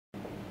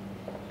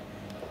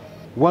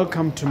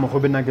Welcome to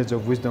Mogobe Nuggets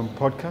of Wisdom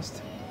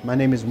podcast. My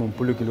name is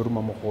Mompoloki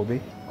Lerumo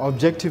Mogobe. Our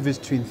objective is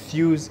to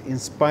enthuse,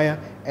 inspire,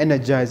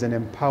 energize, and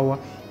empower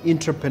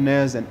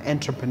entrepreneurs and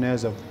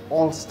entrepreneurs of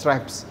all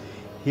stripes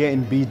here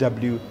in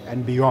BW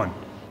and beyond.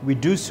 We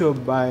do so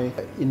by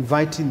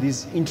inviting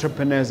these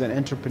entrepreneurs and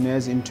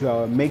entrepreneurs into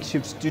our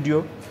makeshift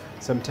studio.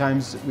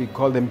 Sometimes we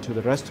call them to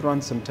the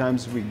restaurant,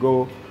 sometimes we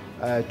go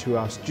to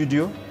our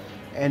studio,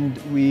 and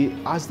we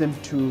ask them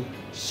to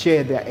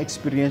share their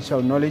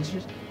experiential knowledge,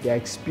 their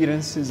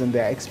experiences and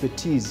their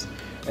expertise,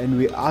 and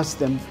we ask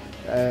them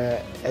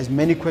as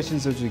many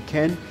questions as we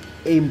can,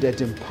 aimed at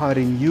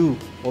empowering you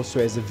also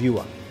as a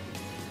viewer.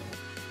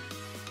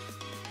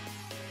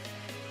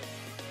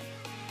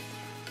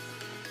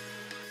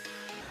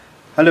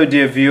 Hello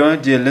dear viewer,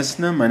 dear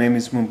listener, my name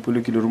is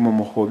Mompoloki Lerumo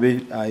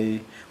Mogobe.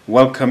 I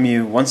welcome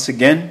you once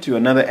again to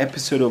another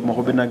episode of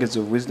Mogobe Nuggets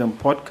of Wisdom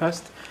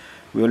podcast.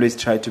 We always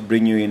try to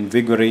bring you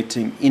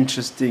invigorating,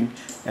 interesting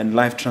and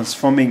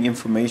life-transforming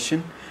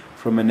information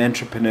from an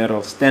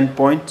entrepreneurial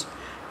standpoint.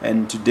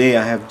 And today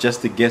I have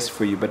just a guest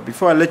for you. But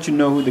before I let you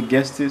know who the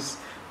guest is,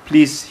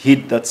 please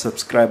hit that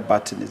subscribe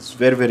button. It's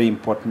very, very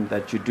important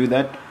that you do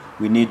that.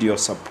 We need your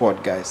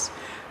support, guys.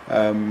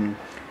 Kamona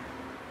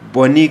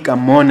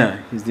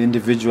is the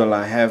individual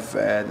I have,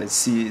 the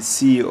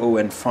CEO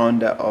and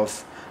founder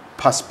of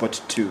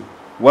Passport 2.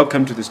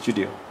 Welcome to the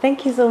studio.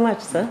 Thank you so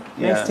much, sir.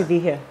 Yeah. Nice to be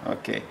here.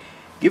 Okay.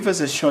 Give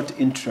us a short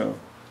intro.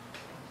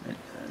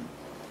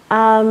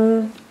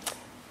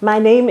 My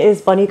name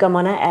is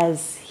Kamona,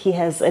 as he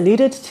has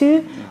alluded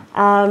to.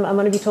 I'm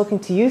going to be talking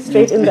to you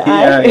straight in the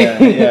eye.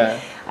 Yeah.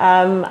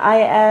 I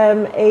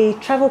am a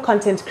travel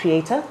content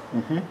creator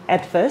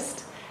at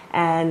first,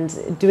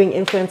 and doing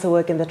influencer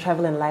work in the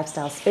travel and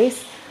lifestyle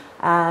space.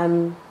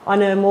 On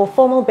a more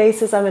formal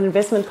basis, I'm an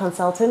investment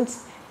consultant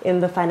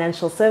in the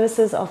financial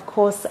services, of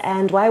course,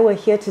 and why we're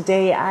here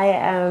today, I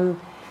am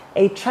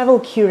a travel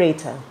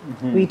curator.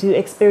 We do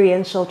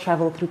experiential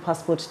travel through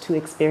Passport 2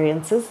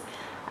 experiences.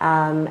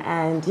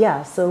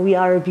 So we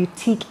are a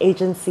boutique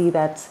agency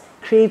that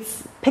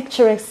creates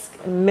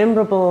picturesque,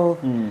 memorable,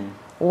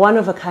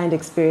 one-of-a-kind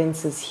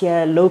experiences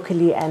here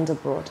locally and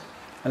abroad.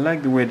 I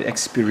like the word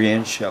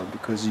experiential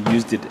because you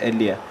used it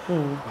earlier.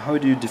 How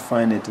do you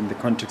define it in the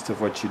context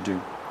of what you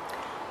do?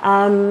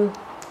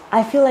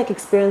 I feel like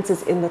experience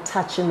is in the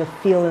touch, in the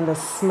feel, in the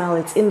smell.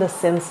 It's in the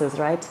senses,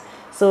 right?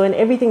 So in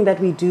everything that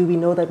we do, we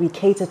know that we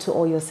cater to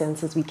all your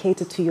senses. We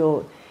cater to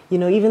your,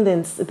 even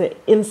the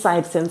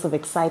inside sense of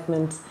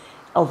excitement,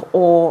 of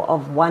awe,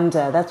 of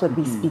wonder. That's what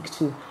we speak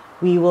to.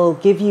 We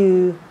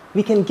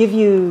can give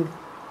you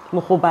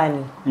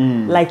Mokhobane,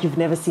 like you've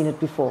never seen it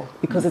before,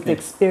 because it's the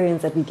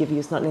experience that we give you,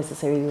 it's not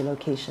necessarily the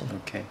location.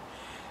 Okay.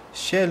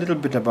 Share a little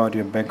bit about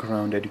your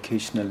background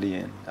educationally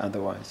and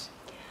otherwise.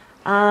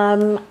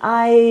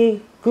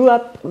 I grew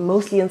up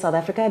mostly in South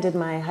Africa. I did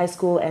my high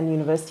school and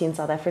university in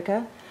South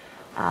Africa.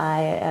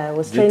 I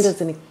was trained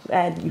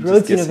at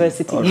Rhodes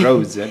University. Oh,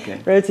 Rhodes,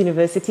 okay. Rhodes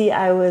University.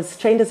 I was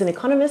trained as an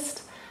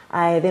economist.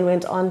 I then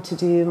went on to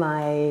do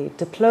my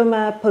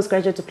diploma,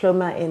 postgraduate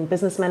diploma in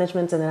business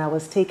management, and then I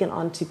was taken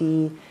on to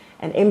be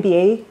an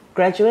MBA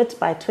graduate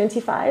by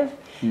 25,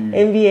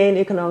 MBA in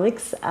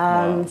economics.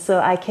 Wow. So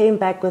I came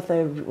back with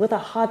a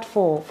heart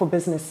for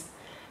business,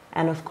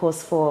 and of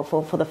course for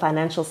the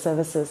financial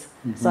services.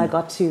 So I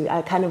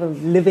kind of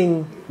am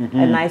living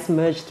a nice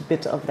merged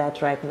bit of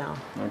that right now.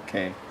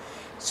 Okay.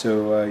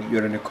 So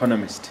you're an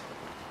economist.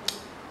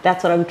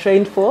 That's what I'm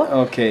trained for.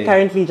 Okay.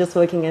 Currently just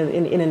working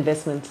in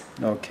investment.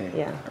 Okay.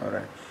 Yeah. All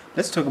right.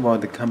 Let's talk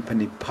about the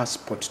company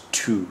Passport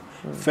 2.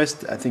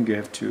 First, I think you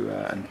have to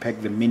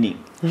unpack the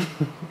meaning.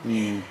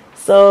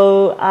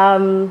 So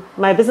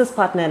my business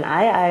partner and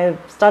I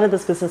started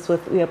this business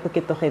with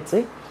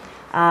Uyapoke.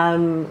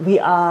 We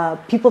are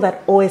people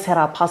that always had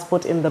our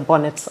passport in the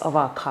bonnet of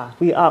our car.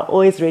 We are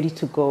always ready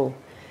to go.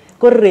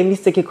 We're the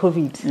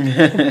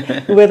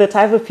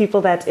type of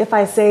people that if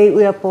I say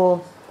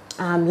Uyapo,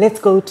 let's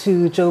go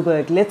to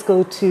Joburg, let's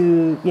go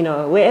to,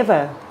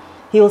 wherever,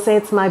 he will say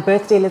it's my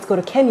birthday, let's go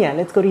to Kenya,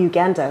 let's go to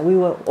Uganda. We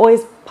were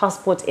always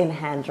passport in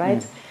hand,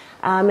 right?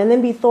 And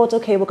then we thought,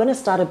 okay, we're going to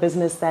start a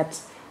business that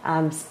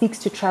speaks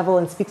to travel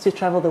and speaks to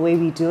travel the way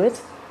we do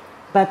it.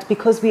 But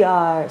because we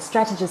are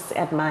strategists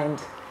at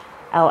mind,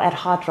 or at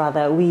heart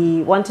rather,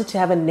 we wanted to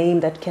have a name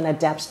that can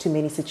adapt to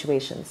many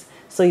situations.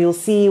 So you'll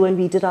see when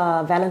we did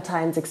our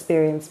Valentine's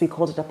experience, we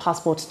called it a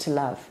passport to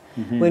love.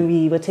 When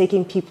we were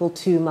taking people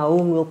to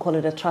Maum, we'll call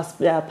it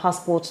a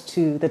passport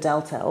to the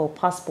Delta or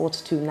passport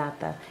to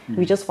Nata.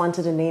 We just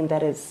wanted a name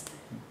that is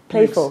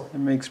playful. It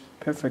makes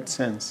perfect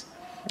sense.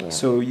 Yeah.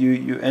 So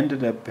you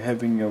ended up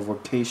having your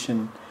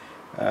vocation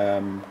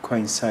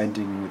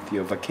coinciding with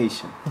your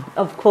vacation.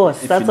 Of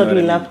course, that's what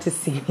we love to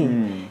see.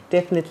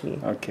 Definitely.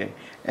 Okay.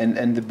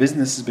 And the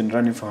business has been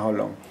running for how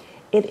long?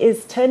 It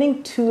is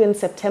turning 2 in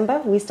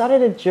September. We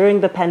started it during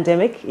the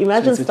pandemic.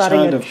 Imagine so it's starting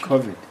a child of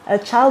COVID. A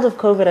child of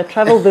COVID, a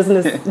travel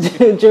business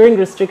during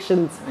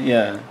restrictions.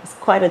 Yeah. It's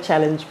quite a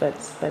challenge, but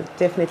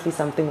definitely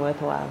something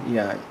worthwhile.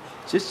 Yeah.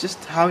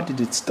 Just how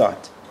did it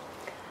start?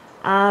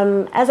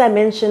 As I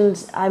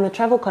mentioned, I'm a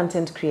travel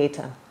content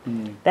creator.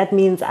 That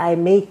means I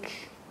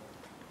make,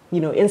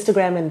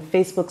 Instagram and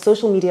Facebook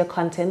social media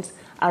content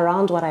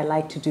around what I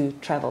like to do,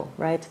 travel,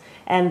 right?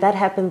 And that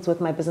happens with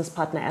my business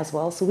partner as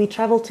well. So we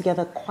travel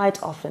together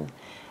quite often.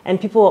 And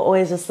people are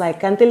always just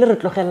like,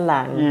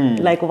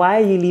 like,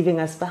 why are you leaving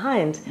us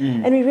behind?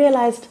 And we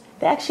realized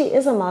there actually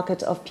is a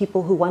market of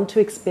people who want to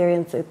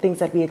experience the things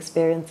that we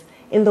experience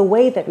in the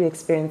way that we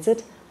experience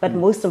it, but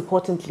most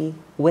importantly,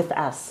 with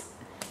us.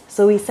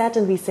 So we sat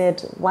and we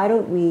said, why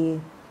don't we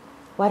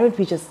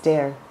just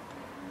dare?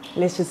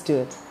 Let's just do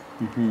it.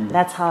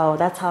 That's how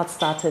it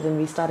started, and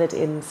we started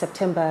in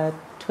September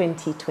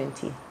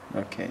 2020.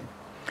 Okay.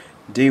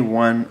 Day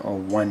one or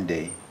one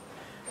day.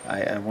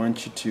 I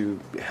want you to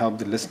help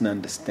the listener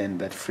understand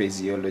that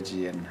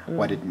phraseology and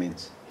what it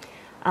means.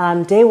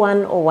 Day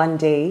one or one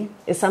day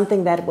is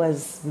something that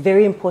was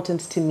very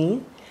important to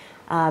me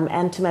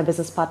and to my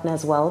business partner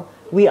as well.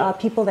 We are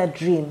people that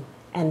dream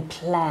and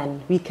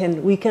plan. We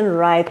can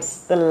write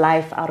the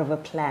life out of a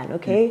plan,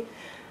 okay?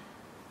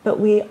 But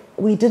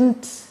we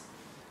didn't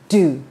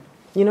do,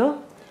 We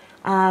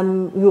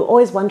were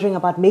always wondering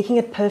about making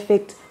it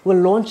perfect.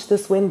 We'll launch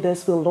this when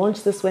this, we'll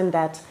launch this when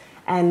that.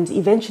 And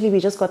eventually we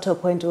just got to a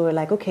point where we're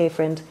like, okay,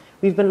 friend,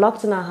 we've been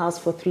locked in our house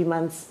for 3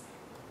 months.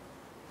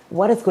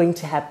 What is going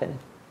to happen?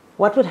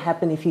 What would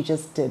happen if you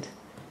just did?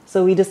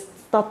 So we just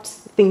stopped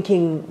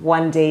thinking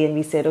one day and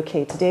we said,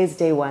 okay, today is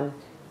day one.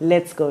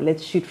 Let's go.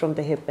 Let's shoot from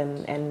the hip.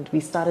 And we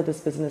started this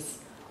business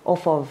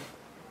off of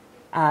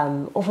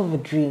a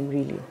dream,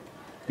 really.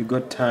 You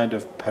got tired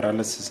of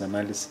paralysis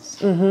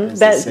analysis. As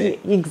they say.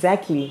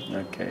 Exactly.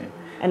 Okay.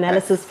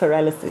 Analysis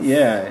paralysis.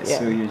 Yeah,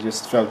 so you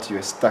just felt you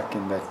were stuck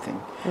in that thing.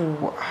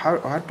 Well,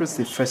 how was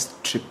the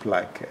first trip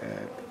like?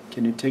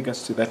 Can you take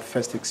us to that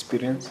first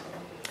experience?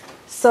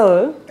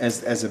 So,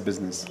 as a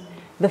business,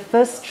 the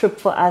first trip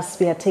for us,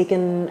 we had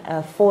taken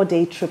a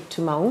 4-day trip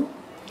to Maun.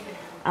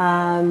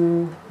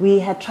 We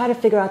had tried to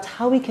figure out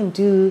how we can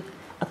do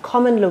a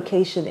common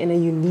location in a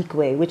unique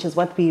way, which is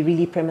what we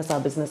really premise our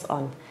business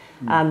on,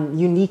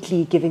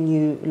 uniquely giving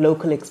you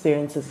local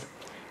experiences.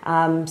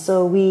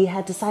 So we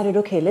had decided,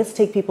 okay, let's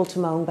take people to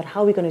Maun, but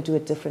how are we going to do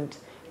it different?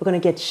 We're going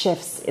to get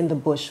chefs in the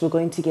bush. We're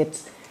going to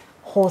get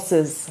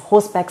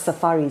horseback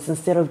safaris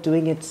instead of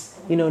doing it,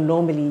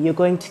 normally. You're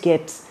going to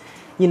get,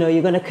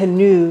 you're going to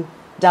canoe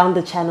down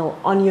the channel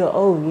on your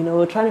own.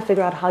 We're trying to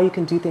figure out how you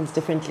can do things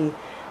differently.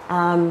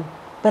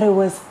 But it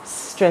was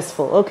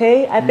stressful,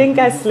 okay? I think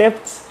I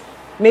slept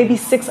maybe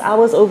 6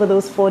 hours over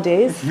those 4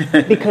 days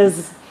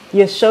because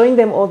you're showing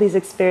them all these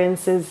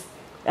experiences.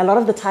 A lot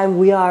of the time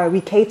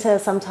we cater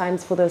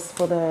sometimes for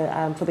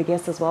the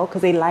guests as well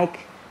because they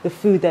like the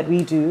food that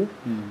we do.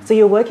 So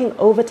you're working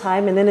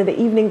overtime, and then in the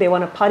evening they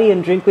want to party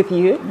and drink with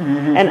you.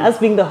 And us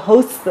being the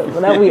hosts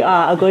that we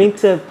are going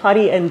to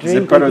party and drink.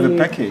 Is it part with of the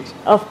you. package?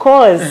 Of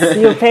course,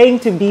 you're paying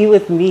to be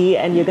with me,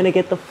 and you're going to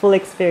get the full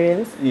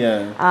experience.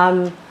 Yeah.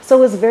 So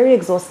it was very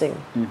exhausting.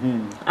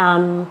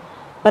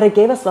 But it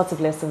gave us lots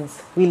of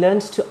lessons. We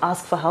learned to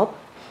ask for help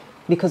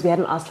because we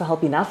hadn't asked for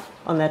help enough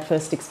on that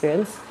first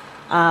experience.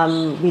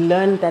 We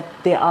learned that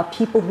there are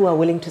people who are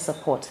willing to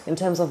support in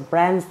terms of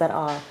brands that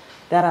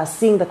are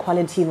seeing the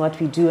quality in what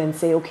we do and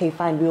say, okay,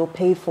 fine, we will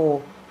pay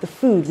for the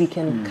food. We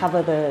can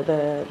cover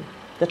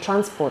the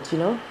transport,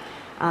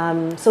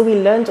 So we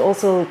learned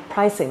also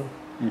pricing.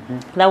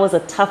 That was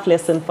a tough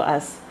lesson for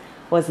us,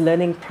 was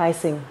learning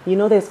pricing.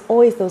 There's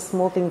always those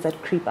small things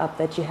that creep up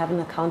that you haven't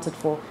accounted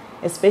for,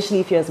 especially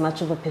if you're as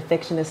much of a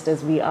perfectionist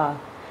as we are.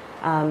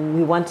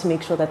 We want to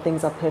make sure that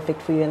things are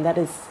perfect for you, and that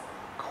is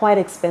quite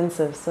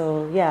expensive.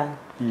 So yeah,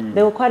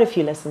 there were quite a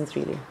few lessons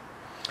really.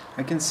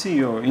 I can see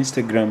your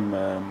Instagram,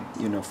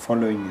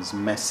 following is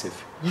massive.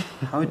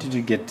 How did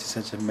you get to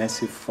such a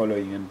massive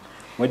following, and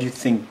what do you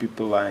think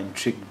people are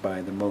intrigued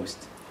by the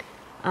most?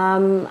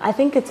 I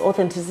think it's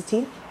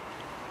authenticity.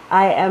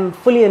 I am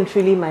fully and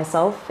truly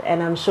myself,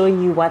 and I'm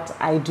showing you what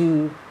I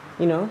do,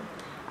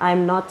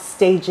 I'm not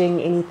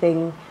staging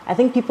anything. I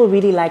think people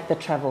really like the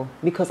travel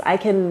because I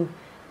can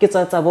get to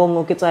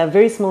a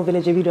very small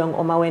village I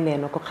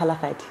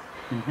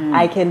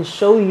can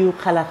show you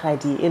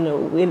Khalakadi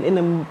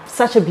in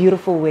such a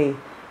beautiful way.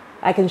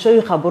 I can show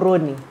you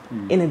Gaborone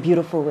in a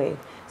beautiful way.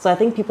 So I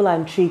think people are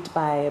intrigued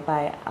by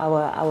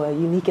our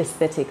unique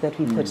aesthetic that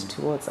we put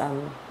towards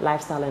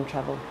lifestyle and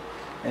travel.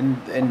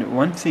 And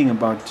one thing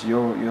about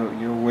your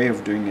way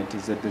of doing it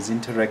is that there's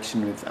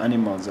interaction with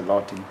animals a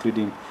lot,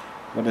 including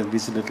what are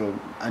these little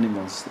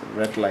animals?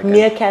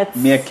 Meerkats.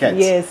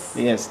 Meerkats.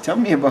 Yes. Tell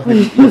me about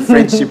your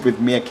friendship with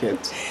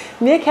meerkats.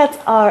 Meerkats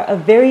are a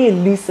very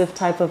elusive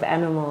type of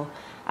animal.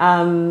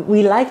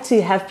 We like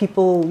to have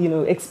people,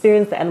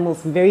 experience the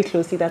animals very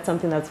closely. That's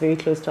something that's very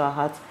close to our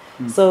hearts.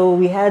 So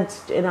we had,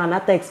 in our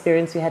Nata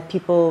experience, we had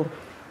people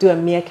do a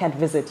meerkat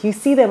visit. You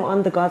see them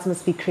on The Gods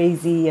Must Be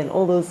Crazy and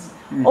all those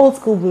old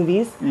school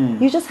movies.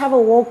 You just have a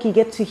walk. You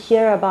get to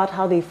hear about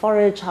how they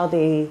forage, how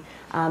they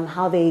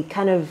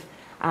kind of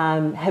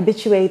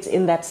habituate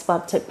in that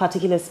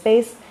particular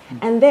space.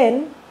 And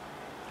then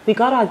we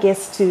got our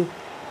guests to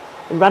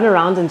run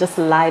around and just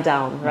lie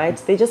down, right?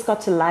 They just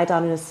got to lie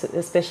down in a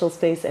special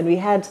space. And we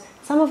had,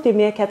 some of the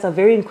meerkats are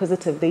very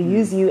inquisitive. They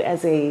use you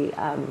as a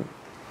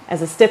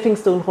stepping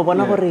stone.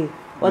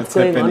 What's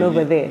going on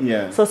over there?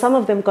 Yeah. So some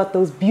of them got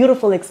those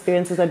beautiful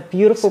experiences, that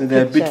beautiful picture.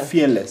 So they're a bit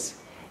fearless.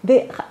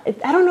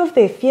 I don't know if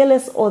they're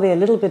fearless or they're a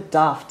little bit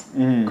daft,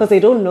 because they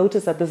don't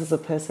notice that this is a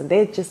person.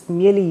 They're just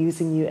merely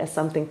using you as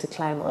something to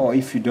climb on. Or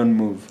if you don't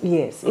move.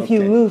 Yes, if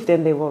you move,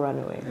 then they will run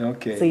away.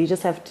 Okay. So you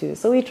just have to.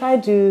 So we try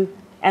to do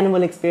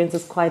animal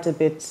experiences quite a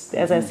bit.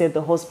 As I said,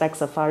 the horseback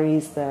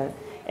safaris, the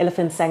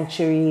elephant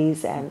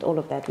sanctuaries, and all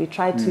of that. We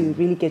try to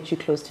really get you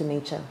close to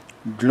nature.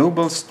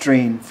 Global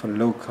strain for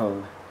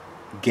local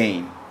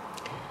gain.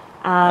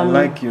 I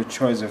like your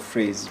choice of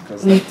phrase,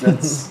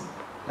 because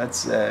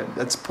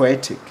that's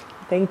poetic.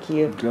 Thank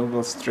you.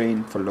 Global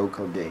strain for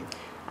local gain.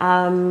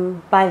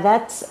 By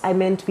that, I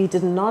meant we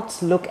did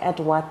not look at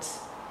what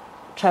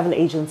travel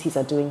agencies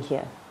are doing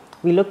here.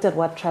 We looked at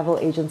what travel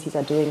agencies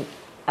are doing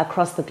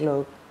across the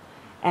globe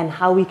and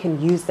how we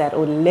can use that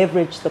or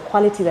leverage the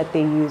quality that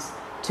they use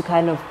to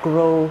kind of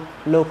grow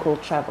local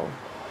travel.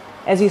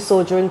 As you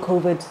saw during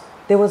COVID,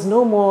 there was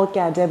no more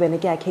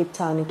Cape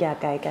Town,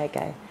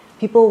 Gai.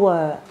 People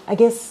were, I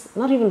guess,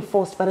 not even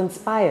forced, but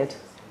inspired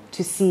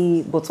to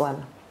see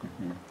Botswana.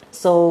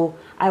 So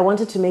I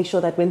wanted to make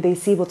sure that when they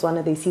see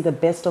Botswana, they see the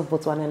best of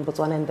Botswana and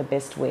Botswana in the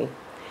best way.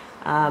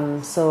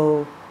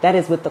 So that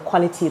is with the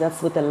quality,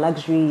 that's with the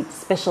luxury,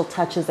 special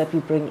touches that we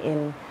bring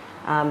in.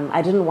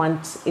 I didn't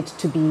want it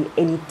to be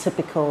any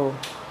typical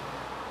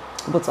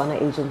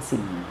Botswana agency.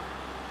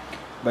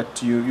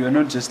 But you're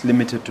not just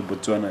limited to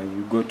Botswana.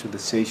 You go to the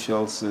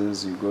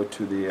Seychelles, you go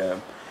to the,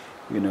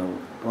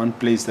 one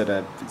place that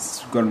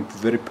it's gotten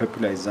very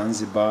popular is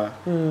Zanzibar,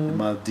 the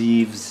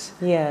Maldives,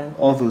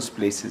 all those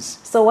places.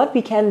 So what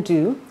we can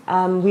do,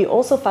 we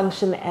also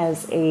function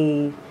as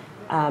an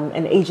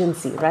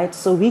agency, right?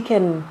 So we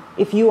can,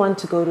 if you want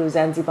to go to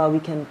Zanzibar, we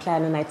can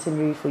plan an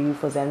itinerary for you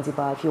for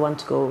Zanzibar. If you want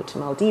to go to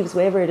Maldives,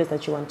 wherever it is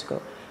that you want to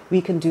go,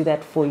 we can do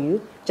that for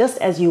you, just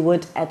as you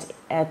would at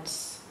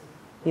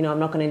I'm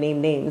not going to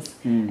name names,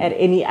 at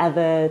any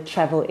other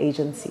travel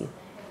agency.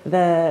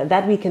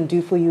 That we can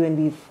do for you, and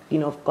we've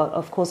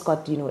of course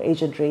got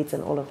agent rates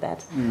and all of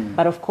that.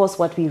 But of course,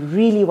 what we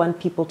really want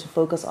people to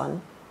focus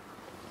on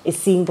is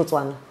seeing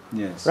Botswana.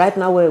 Yes. Right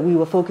now we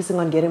were focusing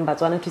on getting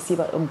Botswana to see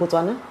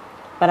Botswana,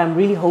 but I'm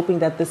really hoping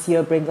that this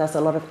year brings us a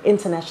lot of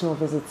international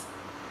visits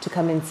to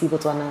come and see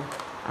Botswana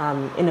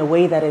in a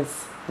way that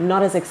is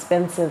not as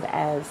expensive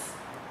as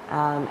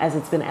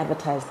it's been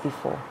advertised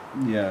before.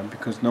 Yeah,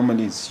 because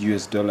normally it's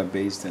US dollar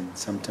based, and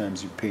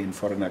sometimes you pay in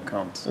foreign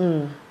accounts.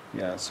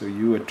 Yeah, so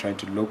you were trying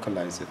to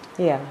localize it.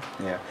 Yeah.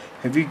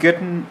 Have you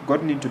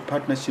gotten into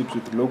partnerships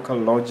with local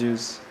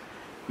lodges?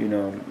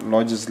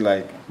 Lodges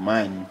like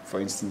mine,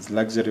 for instance,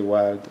 Luxury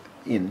Wild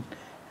Inn.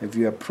 Have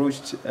you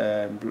approached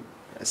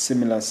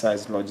similar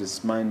sized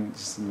lodges? Mine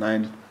is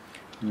nine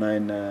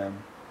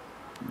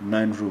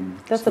room.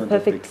 That's the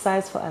perfect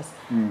size for us.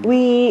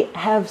 We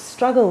have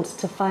struggled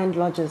to find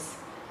lodges.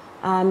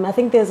 I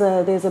think there's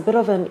a bit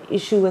of an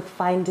issue with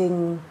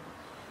putting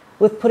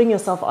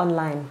yourself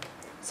online.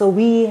 So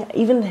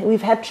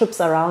we've had trips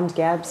around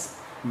Gabs,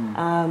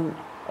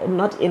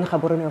 not in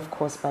Gaborone of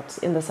course, but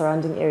in the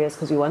surrounding areas,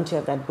 because we want to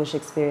have that bush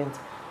experience.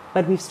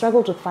 But we've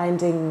struggled with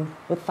finding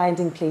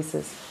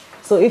places.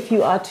 So if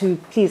you are to,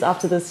 please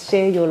after this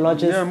share your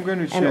lodges. Yeah, I'm going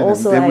to share and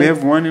also them. We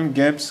have one in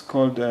Gabs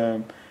called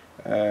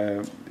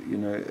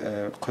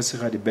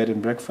Khosigadi Bed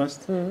and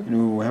Breakfast.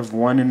 And we have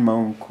one in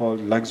Maun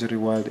called Luxury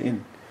Wild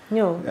Inn.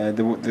 No. The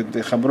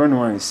Gaborone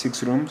one is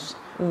 6 rooms.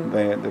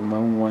 The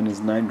Maun one is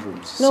 9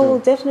 rooms. No, we'll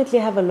definitely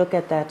have a look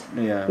at that.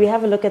 Yeah. We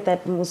have a look at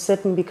that most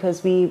certain,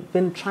 because we've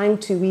been trying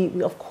to,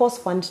 we of course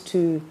want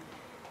to,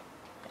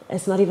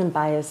 it's not even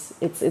bias,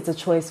 it's a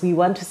choice. We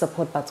want to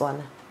support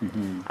Botswana.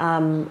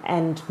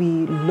 And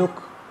we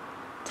look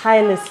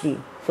tirelessly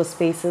for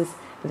spaces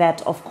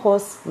that of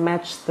course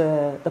match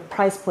the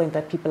price point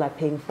that people are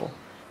paying for,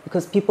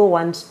 because people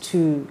want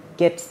to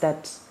get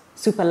that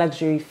super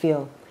luxury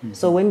feel.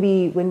 So when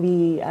we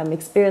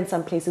experience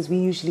some places, we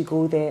usually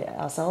go there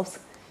ourselves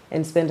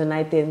and spend a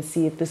night there and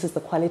see if this is the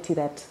quality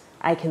that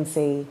I can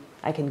say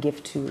I can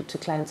give to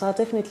clients. So I'd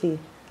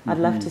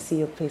love to see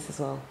your place as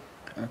well.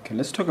 Okay,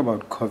 let's talk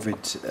about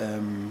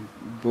COVID,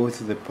 both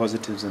the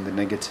positives and the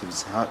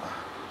negatives.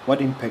 What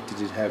impact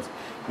did it have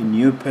in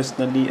you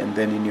personally and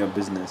then in your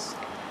business?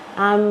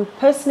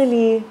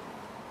 Personally,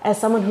 as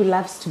someone who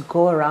loves to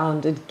go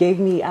around, it gave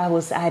me, I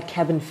had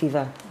cabin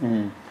fever.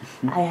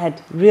 I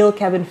had real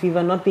cabin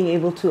fever, not being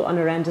able to on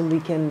a random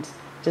weekend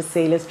just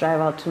say, let's drive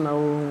out to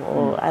Maung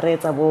or Are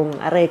Tabong,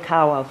 Are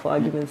Kawa, for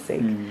argument's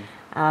sake.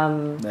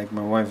 Like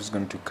my wife is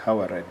going to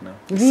Kawa right now.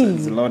 Really?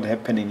 There's a lot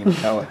happening in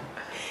Kawa.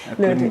 I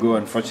couldn't go,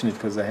 unfortunately,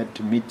 because I had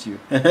to meet you.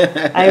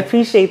 I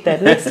appreciate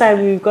that. Next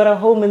time we've got a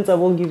home in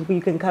Tabong,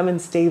 you can come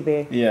and stay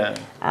there. Yeah.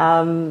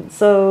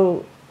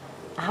 So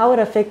how it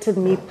affected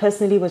me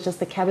personally was just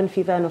the cabin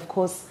fever, and of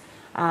course,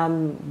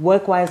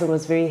 work-wise it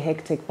was very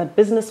hectic, but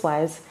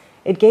business-wise,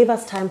 it gave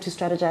us time to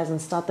strategize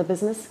and start the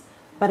business.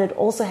 but it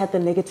also had the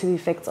negative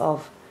effects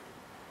of,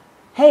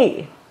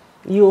 hey,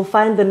 you'll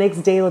find the next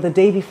day or the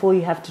day before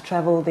you have to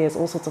travel, there's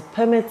all sorts of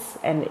permits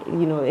and,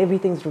 you know,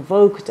 everything's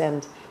revoked.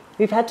 And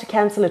we've had to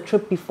cancel a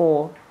trip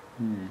before.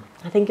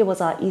 I think it was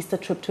our Easter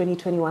trip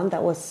 2021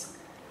 that was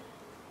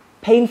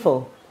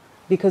painful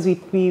because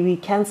we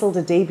cancelled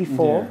a day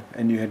before. Yeah,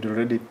 and you had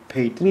already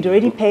paid. We'd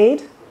already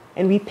paid,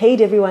 and we paid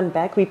everyone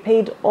back. We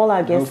paid all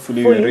our guests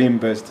Hopefully fully. you were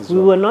reimbursed as well.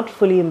 We were not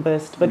fully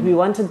reimbursed, but we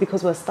wanted,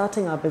 because we're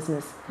starting our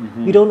business.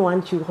 We don't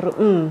want you.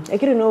 I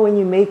get to know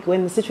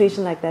when the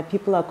situation like that,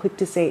 people are quick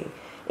to say,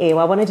 "Hey,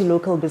 I want to do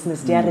local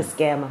business. They are a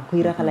scammer."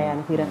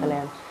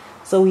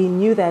 So we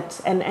knew that,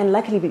 and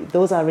luckily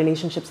those are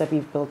relationships that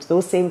we've built.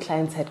 Those same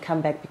clients had come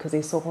back because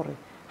they saw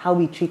how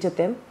we treated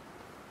them.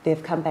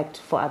 They've come back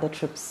for other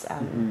trips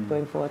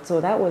going forward.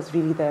 So that was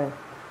really the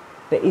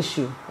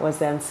issue, was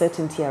the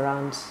uncertainty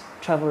around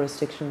travel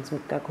restrictions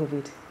with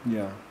COVID.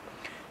 Yeah.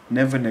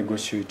 Never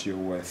negotiate your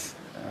worth.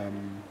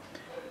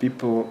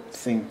 People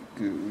think,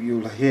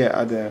 you'll hear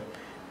other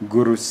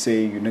gurus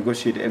say you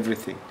negotiate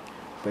everything.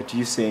 But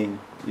you're saying,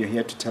 you're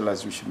here to tell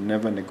us we should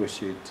never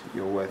negotiate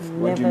your worth.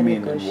 What do you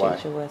mean and why?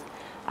 Your worth.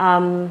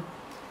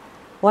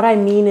 What I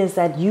mean is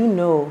that you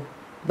know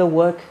the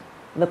work,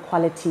 the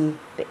quality,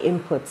 the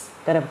inputs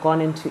that have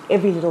gone into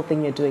every little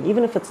thing you're doing,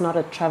 even if it's not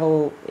a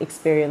travel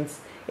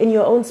experience, in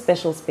your own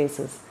special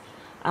spaces.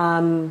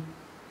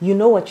 You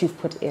know what you've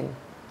put in.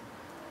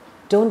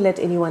 Don't let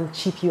anyone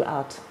cheap you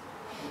out,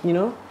 you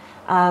know?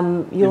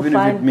 Even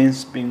if it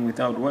means being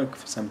without work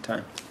for some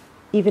time.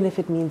 Even if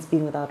it means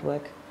being without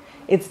work.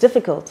 It's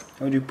difficult.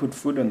 How do you put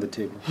food on the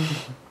table?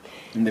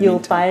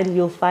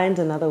 You'll find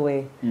another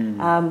way.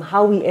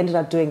 How we ended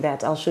up doing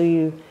that, I'll show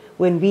you.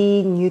 When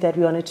we knew that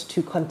we wanted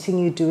to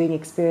continue doing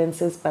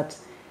experiences, but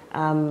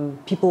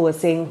people were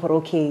saying, "But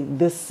okay,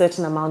 this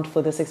certain amount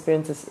for this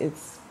experience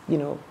is, you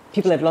know,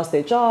 people had lost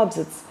their jobs.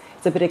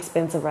 It's a bit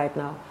expensive right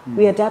now."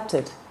 We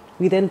adapted.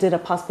 We then did a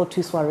passport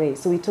to soiree.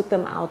 So we took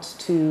them out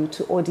to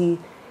Odi,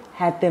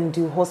 had them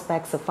do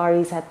horseback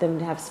safaris, had them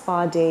have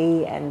spa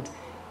day, and,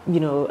 you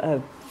know,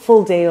 a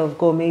full day of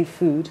gourmet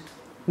food.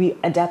 We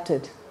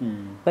adapted.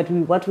 But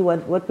what we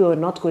were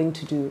not going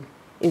to do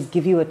is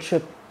give you a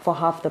trip for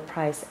half the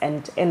price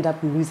and end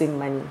up losing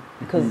money,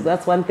 because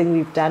that's one thing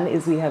we've done,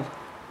 is we have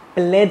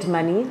bled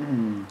money,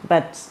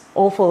 but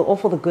all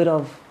for the good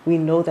of, we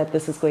know that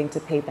this is going to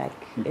pay back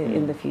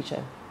in the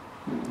future.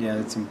 Yeah,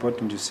 it's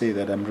important to say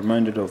that. I'm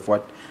reminded of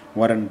what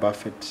Warren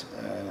Buffett,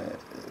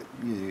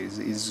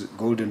 his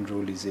golden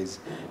rule, he says,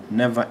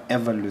 never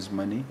ever lose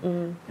money.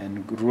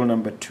 And rule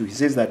number 2, he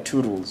says there are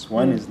 2 rules.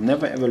 One is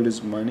never ever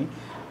lose money,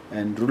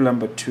 and rule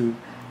number 2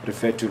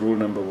 refer to rule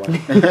number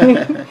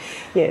 1.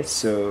 Yes.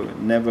 So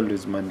never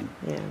lose money.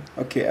 Yeah.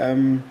 Okay.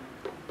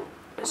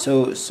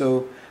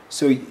 So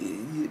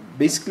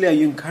basically, are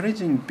you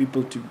encouraging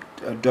people to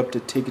adopt a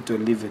take it or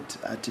leave it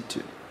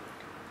attitude?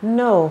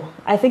 No,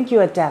 I think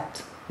you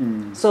adapt.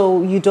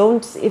 So you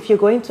don't. If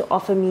you're going to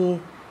offer me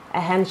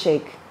a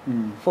handshake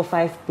for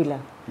 5 pula,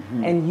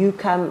 and you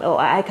come, or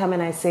I come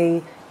and I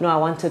say, no, I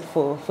want it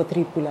for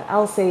 3 pula.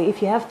 I'll say,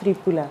 if you have 3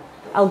 pula,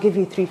 I'll give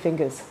you 3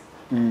 fingers.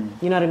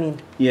 You know what I mean?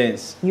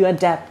 Yes. You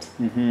adapt.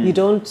 You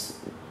don't,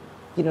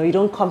 you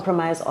don't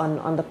compromise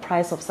on the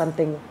price of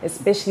something,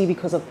 especially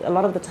because of a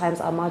lot of the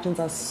times our margins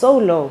are so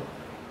low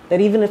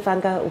that even if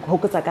Anga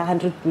hokos like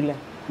 100 pula,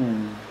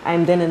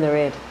 I'm then in the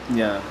red.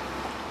 Yeah.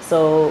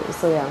 So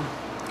yeah.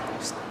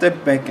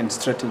 Step back and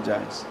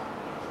strategize.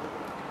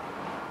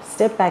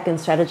 Step back and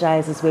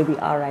strategize is where we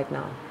are right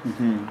now.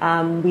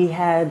 We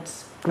had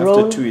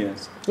grown. After 2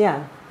 years.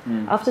 Yeah.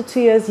 After 2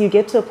 years, you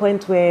get to a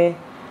point where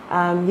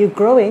you're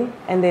growing,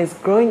 and there's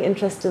growing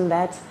interest in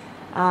that.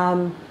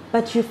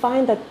 But you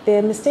find that there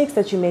are mistakes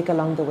that you make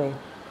along the way.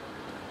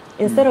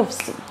 Instead of,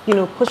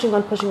 pushing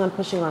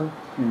on,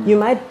 you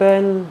might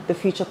burn the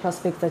future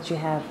prospects that you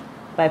have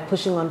by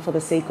pushing on for the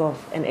sake of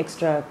an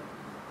extra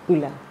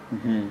pula.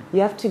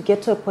 You have to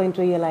get to a point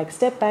where you're like,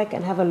 step back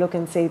and have a look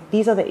and say,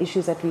 these are the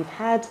issues that we've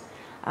had.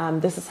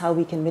 This is how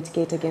we can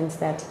mitigate against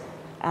that.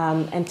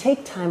 And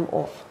take time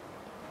off.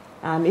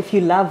 If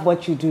you love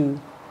what you do,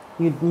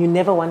 you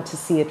never want to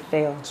see it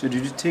fail. So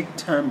did you take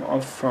time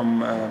off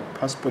from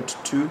Passport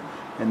 2,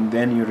 and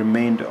then you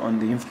remained on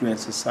the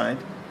influencer side?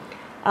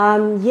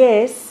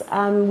 Yes,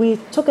 we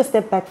took a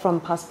step back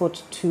from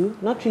Passport 2,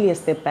 not really a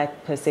step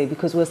back per se,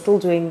 because we're still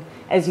doing,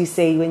 as you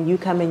say, when you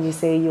come and you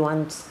say you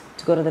want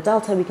to go to the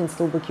Delta, we can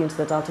still book you into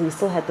the Delta. We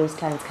still had those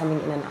clients coming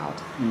in and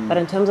out. But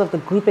in terms of the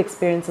group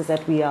experiences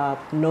that we are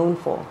known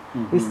for,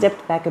 we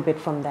stepped back a bit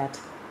from that,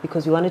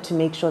 because we wanted to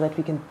make sure that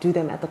we can do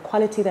them at the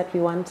quality that we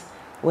want,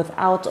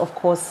 without, of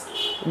course,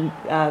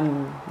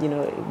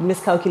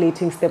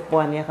 miscalculating step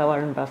 1,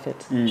 Warren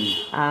Buffett.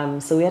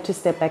 So we had to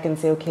step back and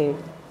say, okay,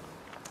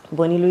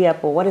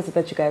 Boniluyapo, what is it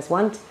that you guys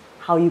want?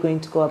 How are you going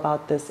to go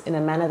about this in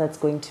a manner that's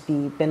going to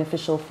be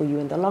beneficial for you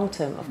in the long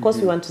term? Of course,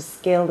 we want to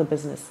scale the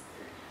business.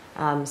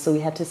 So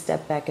we had to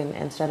step back and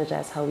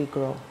strategize how we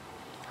grow.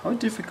 How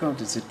difficult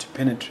is it to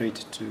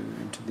penetrate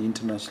into the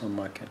international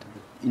market,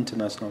 the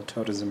international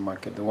tourism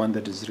market, the one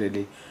that is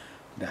really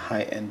the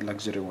high-end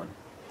luxury one?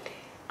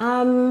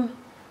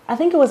 I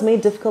think it was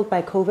made difficult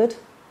by COVID.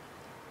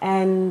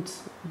 And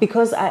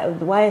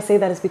why I say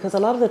that is because a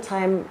lot of the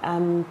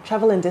time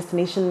travel and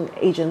destination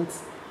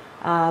agents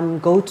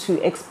go to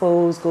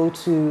expos, go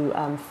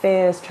to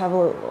fairs,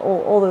 travel,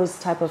 all those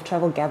type of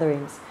travel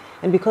gatherings.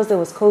 And because there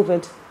was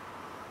COVID,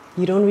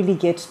 you don't really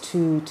get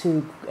to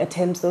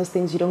attend those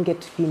things. You don't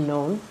get to be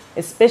known,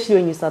 especially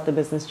when you start the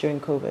business during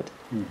COVID.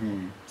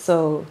 Mm-hmm.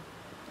 So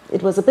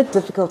it was a bit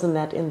difficult in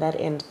that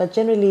end. But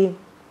generally,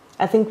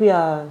 I think we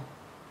are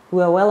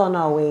well on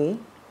our way.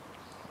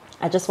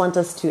 I just want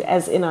us to,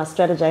 as in our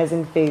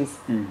strategizing phase,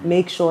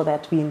 make sure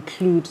that we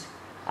include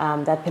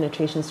that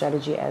penetration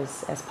strategy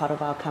as part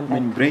of our comeback. I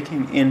mean,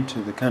 breaking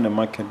into the kind of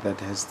market that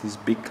has these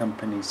big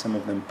companies, some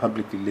of them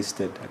publicly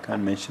listed, I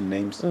can't mention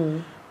names,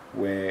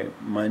 where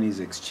money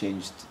is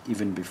exchanged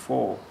even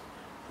before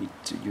you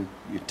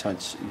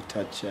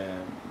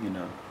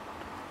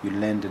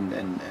land in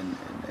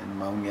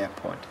Maung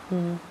Airport.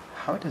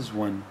 How does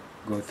one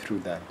go through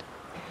that?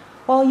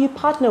 Well, you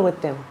partner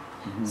with them.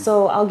 Mm-hmm.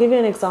 So I'll give you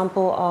an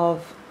example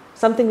of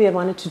something we had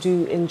wanted to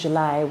do in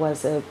July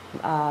was a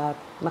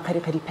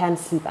Makari pan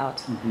sleep out.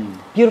 Mm-hmm.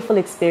 Beautiful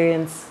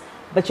experience,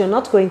 but you're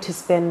not going to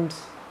spend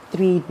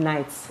 3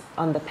 nights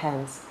on the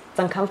pans. It's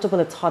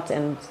uncomfortable, it's hot,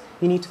 and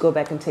you need to go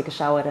back and take a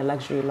shower at a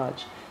luxury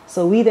lodge.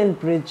 So we then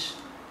bridge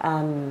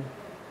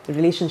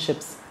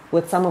relationships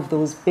with some of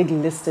those big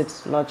listed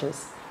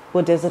lodges.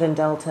 Bo Desert and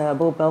Delta,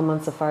 Bo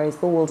Belmont Safaris,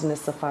 Bo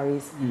Wilderness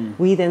Safaris.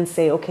 We then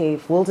say, okay,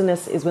 if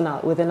wilderness is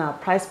within our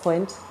price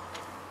point,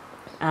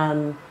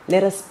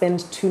 let us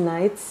spend 2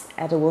 nights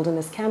at a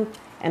wilderness camp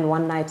and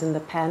 1 night in the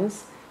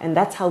pans. And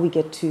that's how we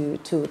get to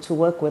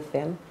work with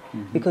them,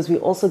 because we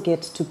also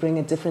get to bring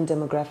a different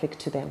demographic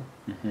to them.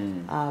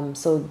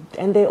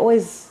 And they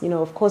always,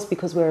 of course,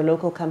 because we're a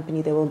local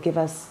company, they will give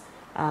us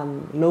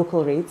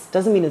local rates.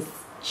 Doesn't mean it's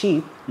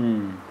cheap,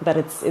 but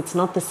it's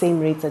not the same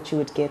rates that you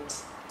would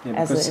get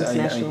as an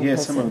international I hear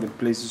person. some of the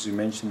places you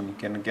mentioned, you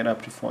can get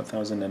up to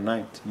 4,000 a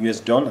night,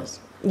 US dollars.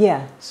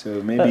 Yeah.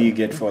 So maybe you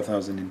get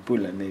 4,000 in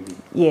Pula, maybe.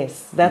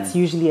 Yes, that's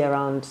usually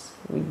around,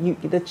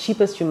 the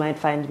cheapest you might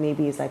find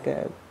maybe is like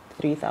a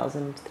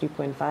 3,000,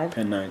 3.5.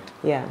 Per night.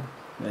 Yeah.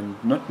 And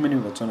not many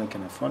Botswana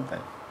can afford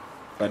that.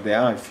 But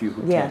there are a few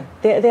who can.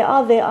 Yeah,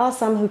 there are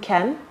some who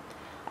can,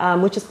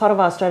 which is part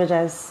of our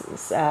strategize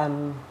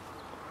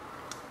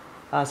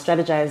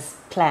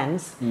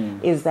plans,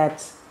 is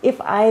that if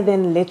I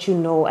then let you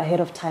know ahead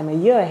of time, a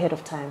year ahead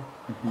of time,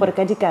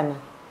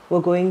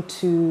 we're going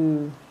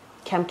to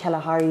Camp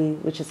Kalahari,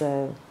 which is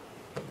a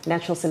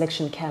natural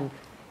selection camp.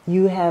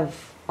 You have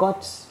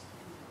got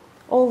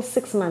all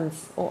 6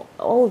 months, or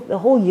all the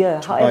whole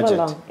year, to however budget.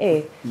 long,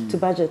 to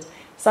budget.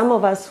 Some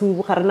of us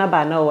who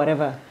or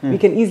whatever, we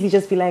can easily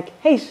just be like,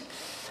 hey,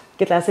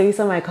 get la service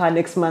on my car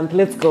next month,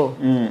 let's go.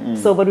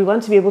 So, but we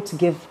want to be able to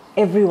give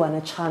everyone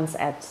a chance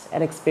at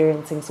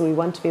experiencing. So we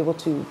want to be able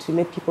to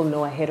let people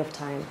know ahead of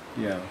time,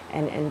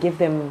 and give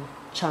them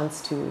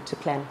chance to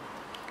plan.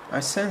 I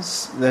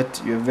sense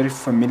that you're very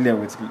familiar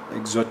with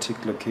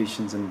exotic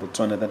locations in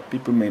Botswana that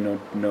people may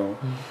not know.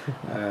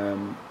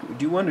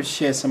 Do you want to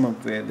share some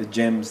of the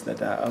gems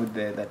that are out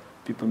there that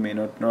people may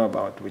not know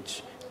about,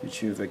 which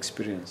you've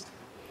experienced?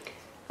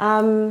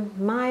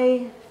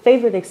 My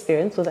favorite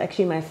experience was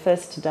actually my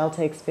first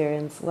Delta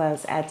experience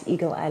was at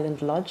Eagle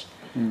Island Lodge.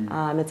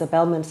 It's a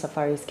Belmont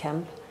Safaris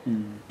camp.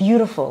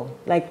 Beautiful,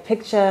 like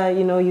picture,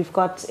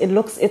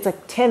 it's a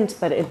tent,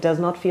 but it does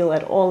not feel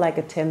at all like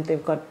a tent.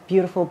 They've got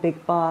beautiful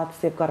big baths.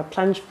 They've got a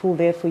plunge pool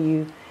there for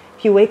you.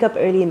 If you wake up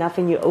early enough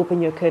and you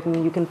open your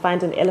curtain, you can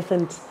find an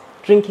elephant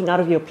drinking out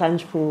of your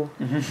plunge pool.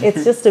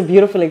 It's just a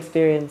beautiful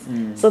experience.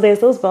 So there's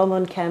those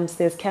Belmont camps.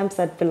 There's camps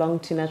that belong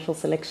to natural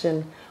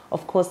selection.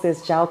 Of course,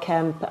 there's Jau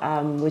Camp,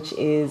 which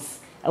is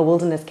a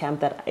wilderness camp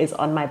that is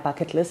on my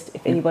bucket list.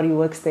 If anybody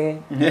works there,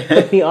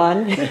 put me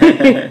on.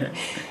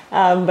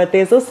 But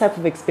there's those type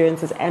of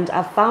experiences. And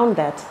I found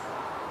that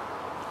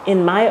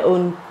in my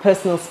own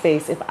personal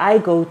space, if I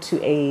go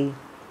to a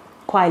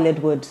Kwai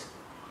Ledwood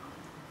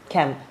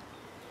camp,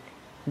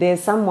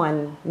 there's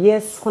someone,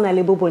 yes,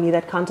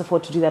 that can't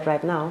afford to do that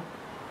right now,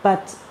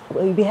 but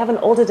we have an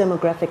older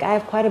demographic. I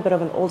have quite a bit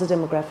of an older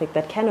demographic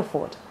that can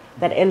afford,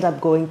 that end up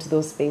going to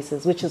those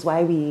spaces, which is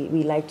why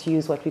we like to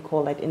use what we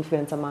call like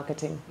influencer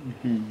marketing.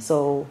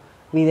 So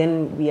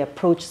we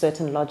approach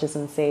certain lodges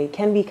and say,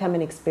 can we come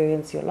and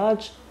experience your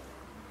lodge?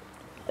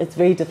 It's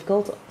very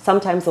difficult.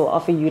 Sometimes they'll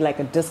offer you like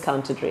a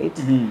discounted rate.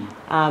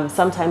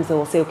 Sometimes they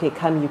will say, okay,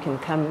 you can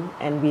come,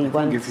 and I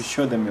think if you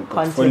show them your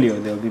portfolio,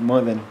 they'll be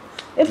more than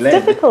It's glad.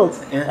 difficult.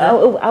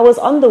 I was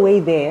on the way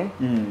there.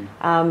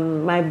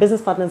 My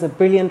business partner is a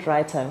brilliant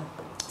writer.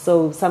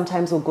 So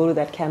sometimes we'll go to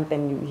that camp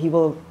and he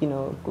will,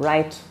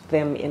 write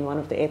them in one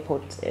of the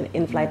airport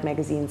in-flight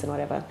magazines and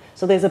whatever.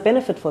 So there's a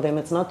benefit for them.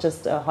 It's not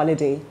just a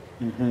holiday.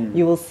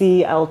 You will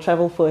see I'll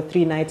travel for a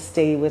 3-night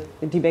stay with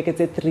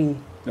Dibekete 3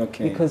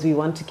 because we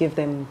want to give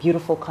them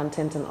beautiful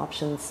content and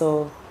options.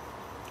 So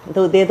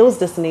though there are those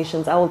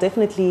destinations, I will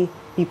definitely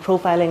be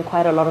profiling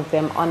quite a lot of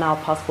them on our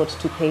Passport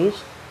 2 page.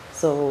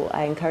 So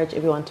I encourage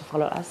everyone to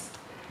follow us.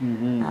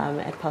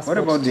 at Passport. What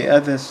about the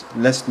others,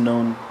 less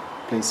known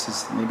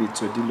places? Maybe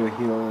Tsodilo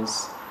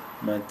Hills,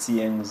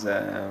 Matieng's,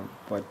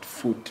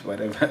 food,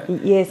 whatever.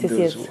 Yes, yes,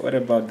 yes. What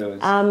about those?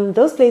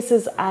 Those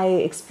places I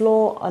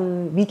explore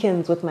on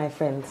weekends with my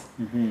friends.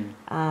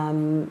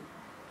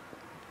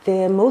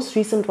 The most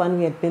recent one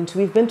we've been to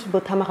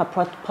Botamaga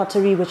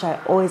Pottery, which I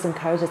always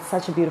encourage. It's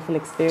such a beautiful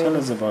experience. Tell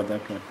us about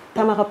that one.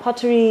 Tamaga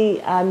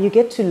Pottery, you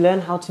get to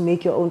learn how to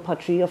make your own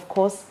pottery, of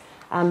course.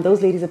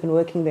 Those ladies have been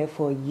working there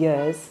for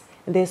years,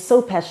 and they're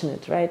so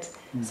passionate, right?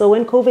 So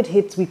when COVID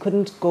hit, we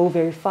couldn't go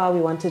very far.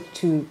 We wanted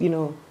to,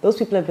 those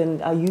people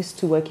are used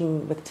to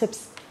working with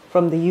tips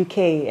from the UK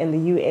and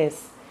the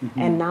US,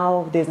 and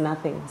now there's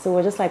nothing. So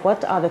we're just like,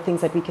 what are the things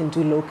that we can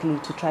do locally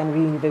to try and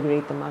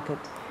reinvigorate the market?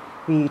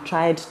 We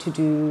tried to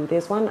do,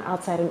 there's one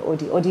outside in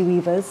Odi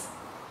Weavers.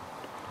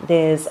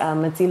 There's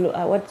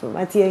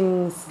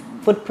Matieng's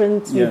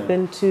Footprints we've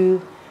been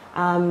to.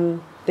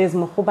 There's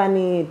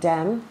Mogobe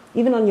Dam.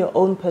 Even on your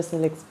own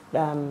personal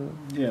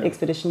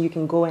expedition, you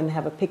can go and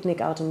have a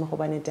picnic out on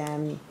Mogobe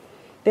Dam.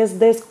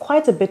 There's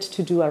quite a bit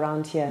to do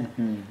around here.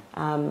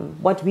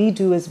 What we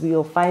do is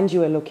we'll find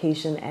you a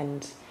location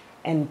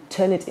and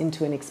turn it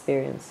into an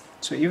experience.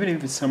 So even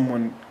if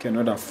someone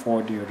cannot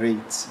afford your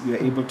rates, you're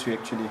able to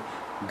actually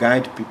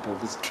guide people.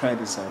 Let's try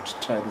this out.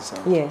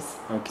 Yes.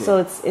 Okay.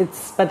 So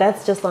but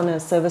that's just on a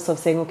service of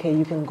saying, okay,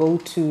 you can go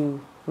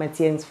to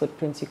Matien's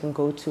Footprints, you can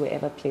go to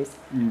whatever place.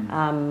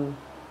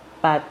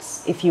 But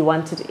if you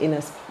want it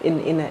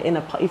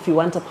if you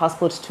want a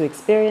passport to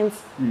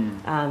experience,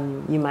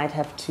 you might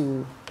have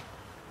to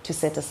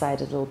set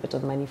aside a little bit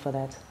of money for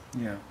that.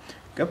 Yeah,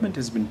 government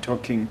has been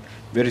talking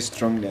very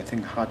strongly. I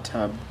think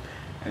HATAB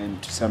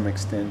and to some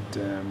extent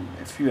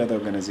a few other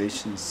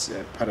organizations,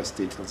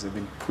 parastatals, have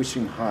been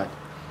pushing hard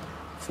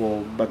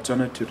for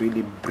Botswana to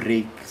really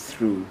break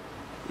through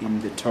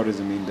in the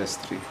tourism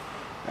industry.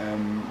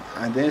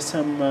 Are there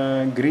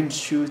some green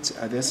shoots?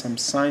 Are there some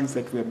signs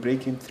that we're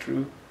breaking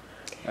through?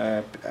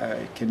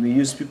 Can we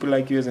use people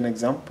like you as an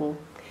example?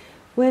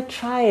 We're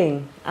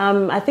trying.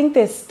 I think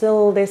there's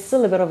still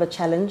a bit of a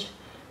challenge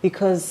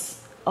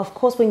because, of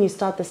course, when you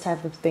start this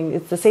type of thing,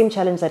 it's the same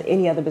challenge that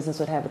any other business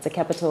would have. It's a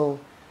capital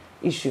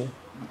issue.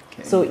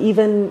 Okay. So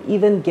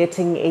even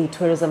getting a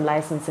tourism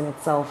license in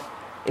itself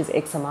is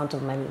X amount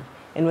of money.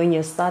 And when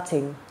you're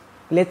starting,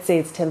 let's say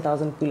it's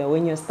 10,000 pula.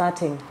 When you're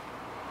starting,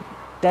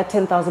 that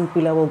 10,000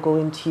 pula will go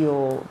into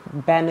your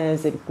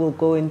banners, it will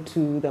go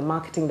into the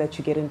marketing that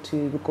you get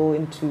into, it will go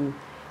into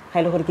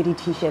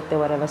t-shirt or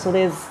whatever. So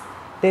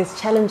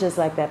there's challenges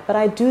like that. But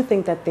I do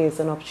think that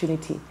there's an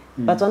opportunity.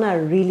 Botswana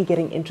are really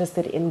getting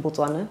interested in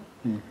Botswana,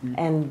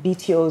 and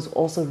BTO is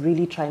also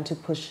really trying to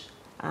push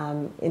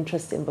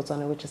interest in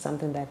Botswana, which is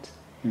something that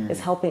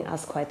is helping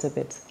us quite a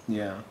bit.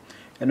 Yeah.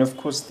 And of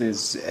course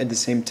there's at the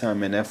same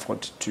time an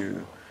effort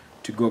to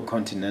go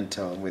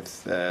continental with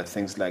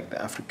things like the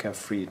Africa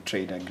Free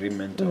Trade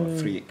Agreement or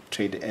Free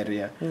Trade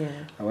Area. Yeah.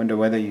 I wonder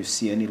whether you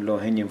see any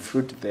low-hanging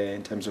fruit there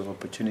in terms of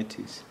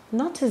opportunities.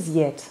 Not as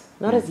yet.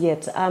 As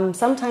yet.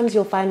 Sometimes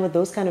you'll find with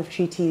those kind of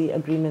treaty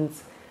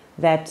agreements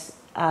that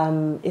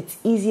it's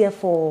easier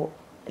for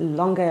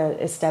longer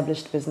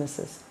established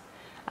businesses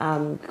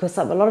because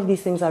a lot of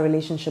these things are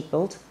relationship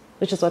built,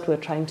 which is what we're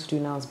trying to do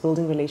now, is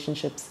building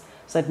relationships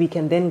so that we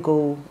can then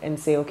go and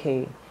say,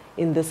 okay,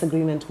 in this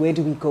agreement, where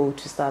do we go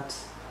to start?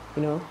 A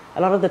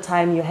lot of the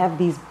time you have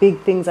these big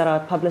things that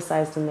are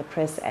publicized in the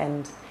press,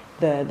 and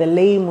the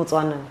lay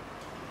Motswana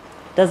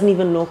doesn't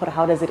even know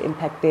how does it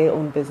impact their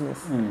own business.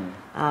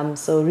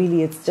 So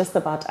really, it's just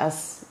about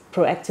us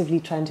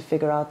proactively trying to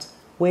figure out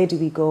where do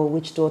we go,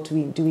 which door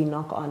do we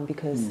knock on,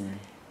 because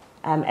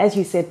as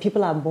you said,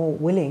 people are more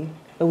willing,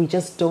 but we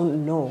just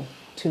don't know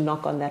to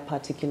knock on that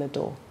particular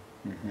door.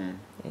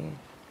 Yeah.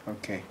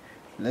 Okay,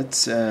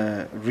 let's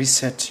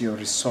reset your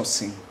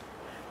resourcing.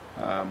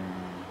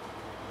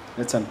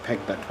 Let's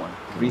unpack that one.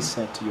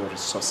 Reset your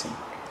resourcing.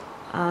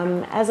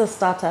 As a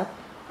startup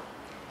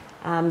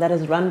that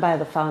is run by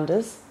the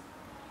founders,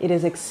 it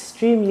is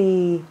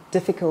extremely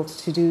difficult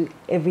to do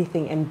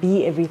everything and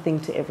be everything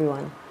to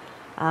everyone,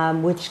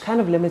 which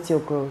kind of limits your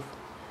growth.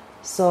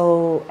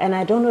 So, and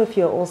I don't know if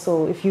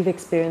you've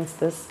experienced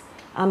this,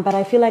 but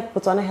I feel like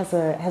Botswana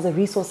has a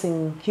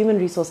human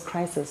resource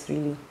crisis,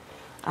 really.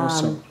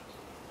 Awesome.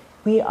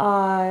 We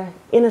are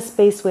in a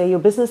space where your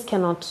business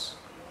cannot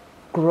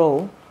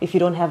grow if you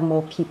don't have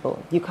more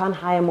people. You can't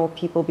hire more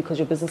people because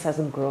your business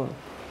hasn't grown.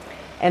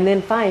 And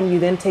then fine, you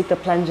then take the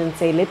plunge and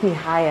say, let me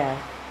hire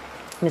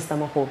Mr.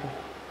 Mogobe.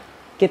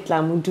 Get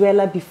la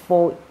muduela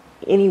before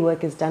any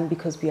work is done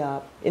because we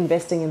are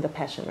investing in the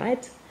passion,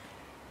 right?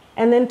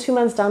 And then 2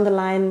 months down the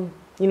line,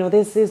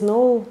 there's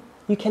no,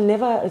 it's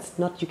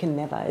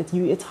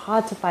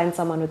hard to find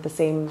someone with the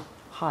same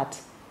heart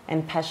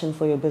and passion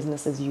for your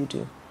business as you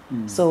do.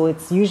 So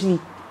it's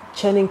usually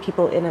churning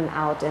people in and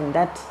out, and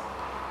that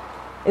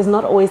is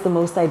not always the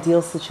most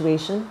ideal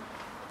situation.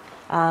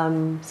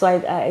 So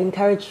I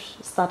encourage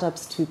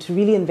startups to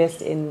really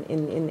invest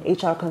in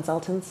HR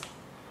consultants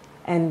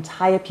and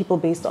hire people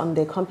based on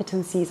their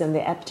competencies and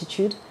their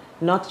aptitude,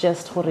 not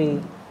just hore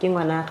ke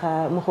ngwana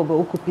ga Mogobe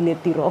o kopile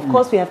tiro. Of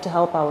course, we have to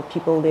help our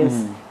people.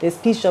 There's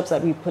peace shops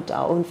that we put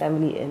our own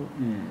family in,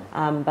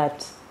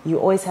 but you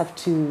always have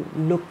to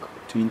look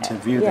to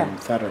interview them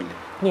thoroughly.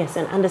 Yes,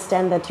 and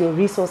understand that your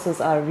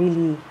resources are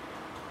really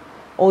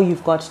all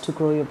you've got to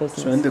grow your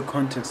business. So, in the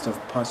context of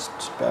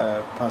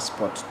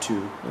Passport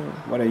 2,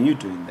 what are you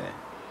doing there?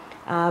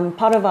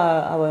 Part of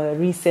our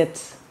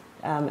reset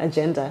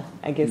agenda,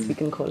 I guess we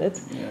can call it.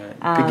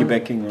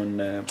 Piggybacking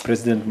on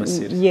President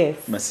Masir. Yes.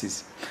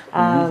 Massis.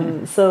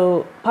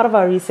 So part of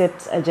our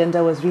reset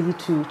agenda was really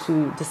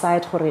to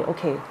decide,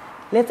 okay,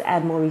 let's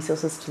add more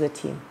resources to the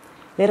team.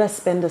 Let us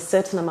spend a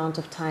certain amount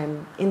of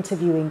time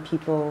interviewing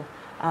people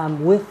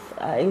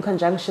in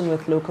conjunction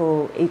with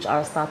local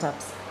HR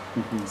startups,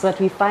 so that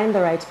we find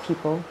the right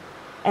people,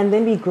 and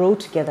then we grow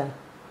together.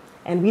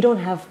 And we don't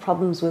have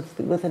problems with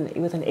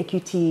an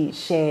equity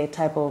share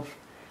type of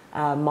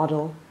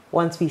model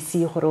once we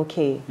see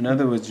okay. In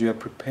other words, you are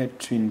prepared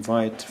to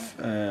invite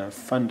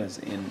funders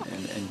in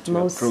and to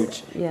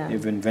approach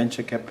even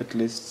venture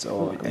capitalists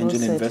or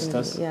angel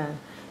investors. Yeah.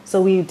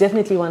 So we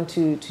definitely want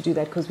to do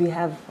that, because we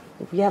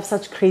have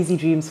such crazy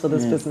dreams for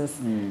this business,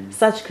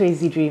 such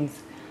crazy dreams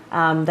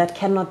that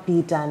cannot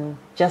be done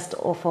just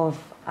off of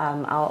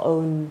our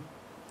own,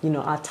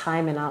 our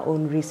time and our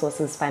own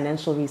resources,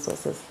 financial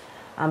resources.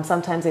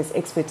 Sometimes there's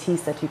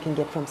expertise that you can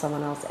get from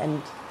someone else,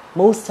 and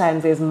most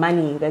times there's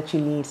money that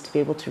you need to be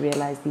able to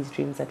realize these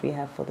dreams that we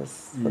have for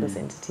this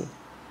entity.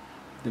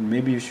 Then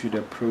maybe you should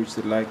approach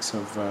the likes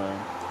of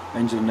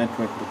Angel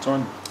Network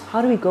Botswana.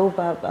 How do we go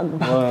about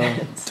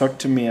that? Talk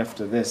to me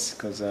after this,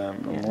 because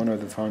I'm one of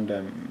the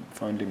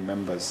founding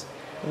members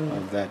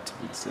of that.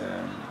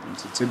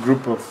 It's a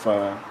group of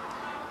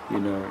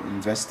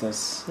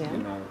investors.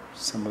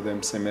 Some of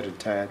them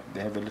semi-retired.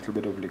 They have a little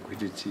bit of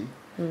liquidity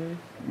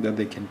that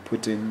they can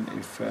put in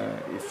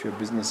if your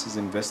business is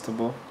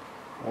investable,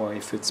 or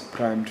if it's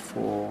primed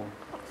for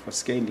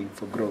scaling,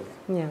 for growth.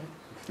 Yeah.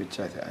 Which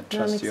I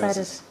trust yours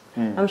is.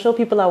 I'm sure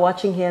people are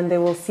watching here and they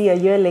will see a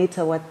year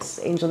later what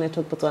Angel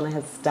Network Botswana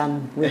has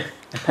done with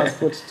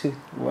Passport 2.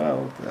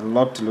 Well, a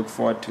lot to look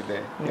forward to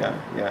there.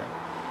 Yeah.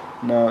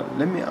 Now,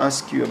 let me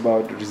ask you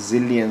about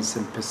resilience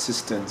and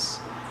persistence.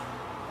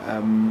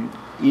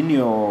 In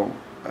your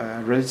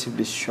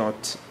relatively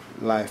short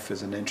life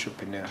as an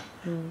entrepreneur,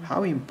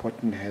 how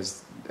important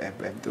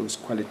have those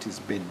qualities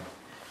been?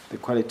 The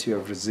quality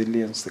of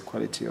resilience, the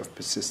quality of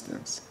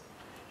persistence,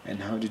 and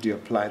how did you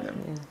apply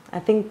them? I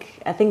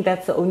think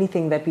that's the only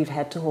thing that we've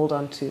had to hold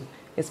on to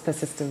is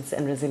persistence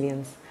and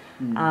resilience.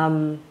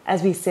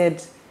 As we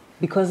said,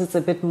 because it's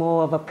a bit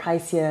more of a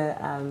pricier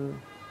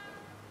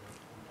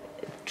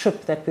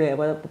trip that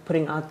we're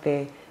putting out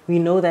there, we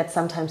know that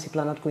sometimes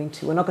we're not going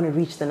to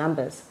reach the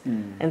numbers.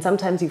 And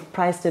sometimes you've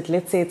priced it,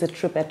 let's say it's a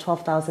trip at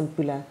 12,000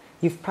 pula.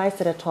 You've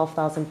priced it at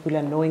 12,000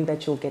 pula knowing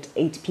that you'll get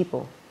 8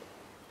 people.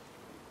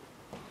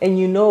 And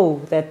you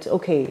know that,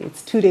 okay,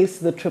 it's 2 days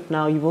to the trip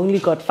now, you've only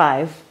got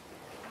 5.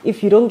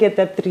 If you don't get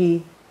that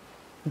 3,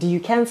 do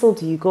you cancel?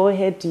 Do you go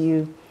ahead?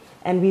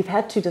 And we've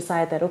had to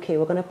decide that, okay,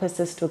 we're going to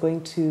persist, we're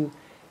going to,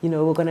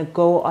 we're going to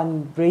go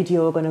on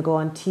radio, we're going to go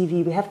on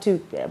TV. We have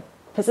to,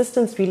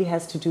 persistence really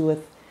has to do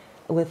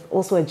with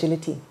also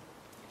agility,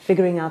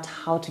 figuring out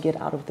how to get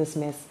out of this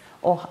mess,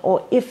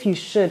 or if you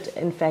should,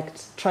 in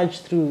fact,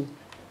 trudge through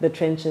the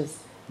trenches.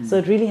 So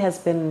it really has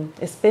been,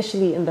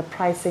 especially in the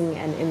pricing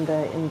and in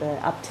the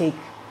uptake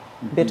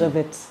bit of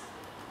it,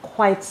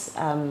 quite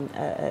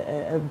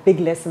a big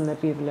lesson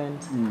that we've learned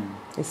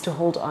is to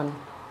hold on.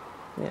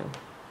 Yeah.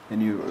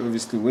 And you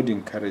obviously would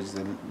encourage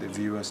the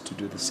viewers to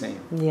do the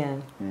same. Yeah.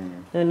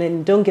 And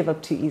then don't give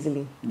up too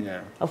easily.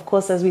 Yeah. Of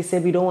course, as we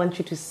said, we don't want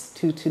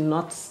you to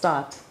not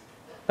start,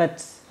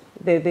 but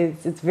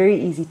it's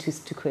very easy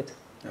to quit.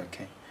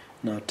 Okay.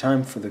 Now,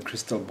 time for the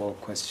crystal ball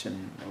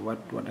question. What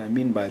I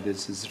mean by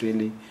this is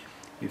really,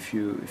 if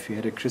you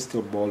had a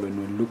crystal ball and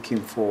were looking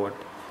forward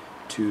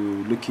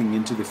to looking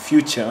into the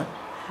future,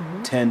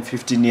 10,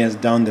 15 years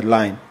down the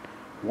line,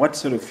 what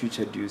sort of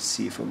future do you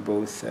see for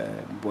both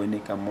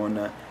Boine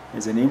Kamona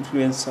as an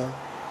influencer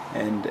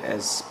and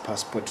as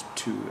Passport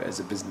 2 as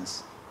a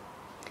business?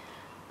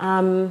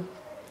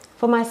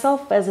 For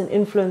myself as an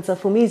influencer,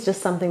 for me, it's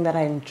just something that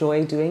I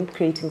enjoy doing,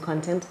 creating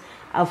content.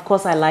 Of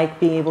course, I like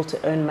being able to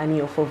earn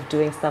money off of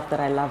doing stuff that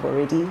I love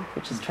already,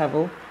 which is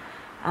travel.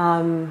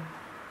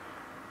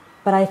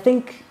 But I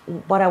think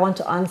what I want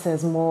to answer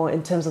is more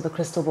in terms of the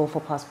crystal ball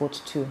for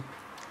Passport 2.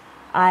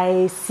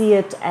 I see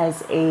it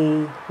as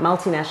a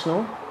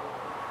multinational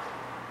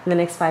in the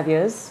next 5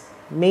 years,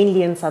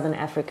 mainly in Southern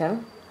Africa,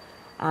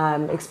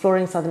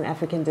 exploring Southern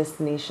African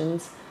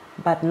destinations,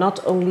 but not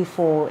only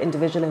for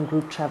individual and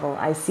group travel.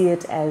 I see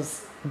it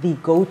as the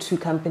go-to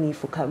company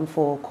for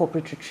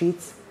corporate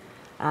retreats,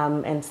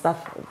 and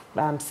stuff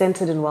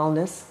centered in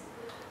wellness.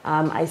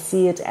 I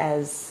see it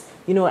as,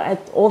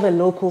 at all the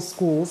local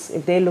schools,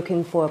 if they're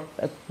looking for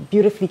a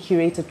beautifully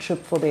curated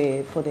trip for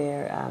their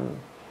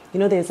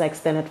there's like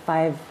standard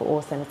 5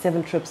 or standard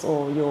 7 trips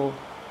or your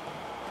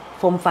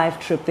Form 5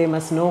 trip, they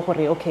must know,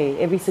 okay,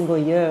 every single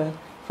year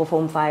for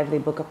Form 5, they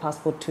book a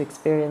passport to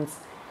experience.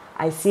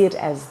 I see it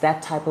as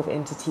that type of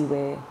entity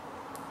where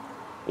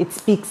it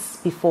speaks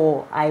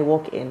before I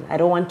walk in. I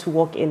don't want to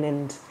walk in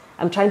and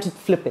I'm trying to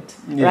flip it.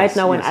 Yes, right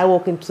now, when yes. I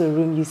walk into a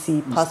room, you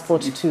see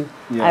passport 2.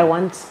 Yeah. I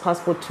want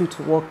passport 2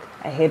 to walk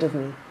ahead of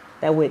me.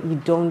 That way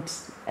you don't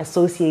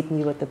associate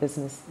me with the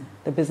business.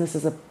 The business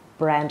is a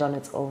brand on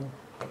its own.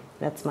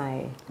 That's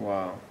my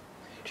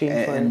dream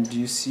for And it. do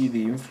you see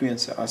the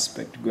influencer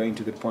aspect going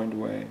to the point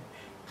where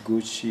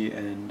Gucci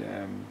and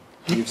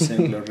Yves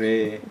Saint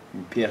Laurent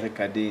and Pierre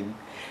Cardin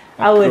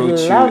I would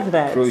love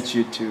that. approach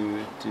you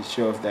to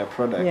show off their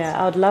products? Yeah,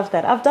 I would love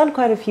that. I've done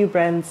quite a few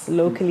brands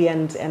locally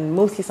and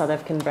mostly South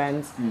African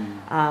brands,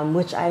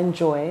 which I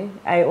enjoy.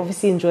 I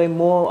obviously enjoy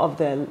more of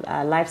the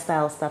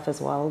lifestyle stuff as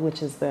well,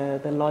 which is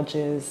the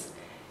lodges,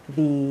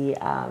 the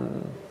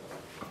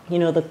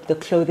the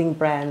clothing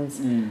brands.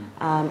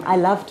 I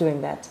love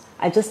doing that.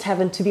 I just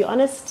haven't, to be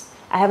honest,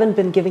 I haven't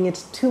been giving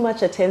it too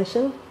much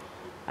attention.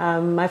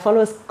 My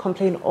followers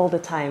complain all the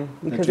time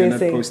because you're they not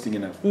say posting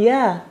enough.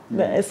 Yeah,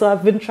 so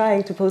I've been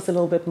trying to post a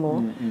little bit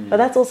more, but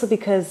that's also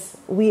because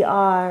we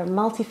are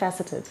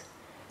multifaceted.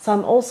 So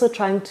I'm also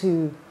trying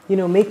to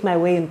make my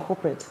way in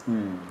corporate.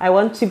 I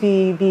want to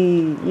be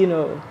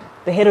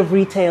the head of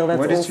retail. That's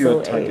what is also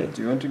your target?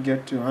 Do you want to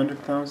get to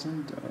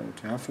 100,000 to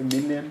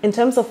 500,000? In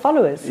terms of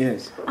followers?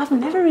 Yes. I've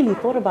never really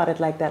thought about it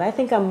like that. I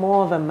think I'm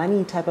more of a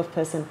money type of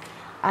person.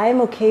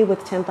 I'm okay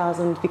with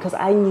 10,000 because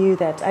I knew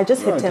that I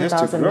just hit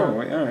 10,000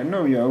 now. Yeah, I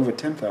know you're over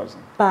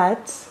 10,000.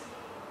 But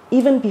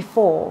even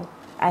before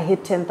I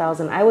hit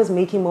 10,000, I was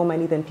making more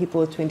money than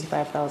people with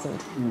 25,000.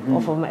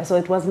 So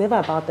it was never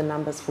about the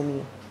numbers for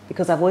me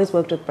because I've always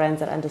worked with brands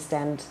that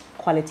understand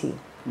quality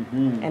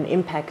and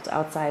impact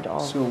outside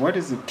of. So what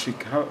is the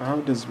trick?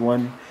 How does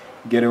one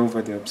get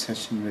over the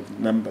obsession with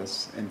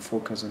numbers and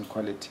focus on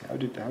quality? How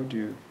do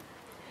you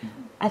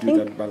I do think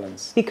that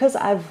balance? Because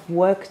I've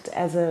worked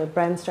as a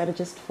brand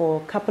strategist for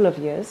a couple of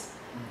years,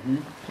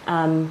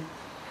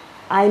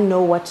 I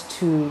know what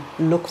to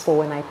look for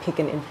when I pick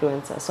an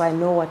influencer. So I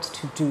know what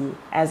to do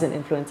as an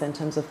influencer in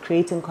terms of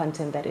creating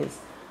content that is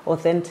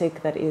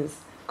authentic, that is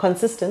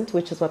consistent,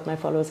 which is what my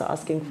followers are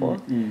asking for.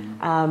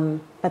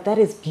 But that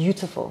is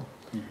beautiful.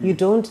 You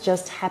don't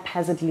just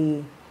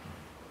haphazardly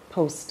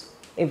post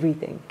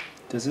everything.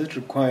 Does it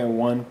require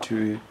one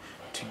to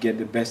get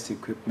the best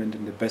equipment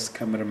and the best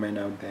cameraman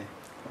out there?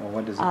 Or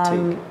what does it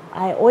take?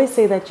 I always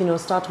say that,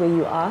 start where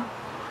you are,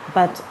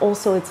 but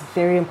also it's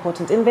very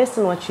important. Invest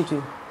in what you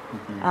do.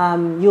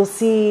 You'll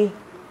see,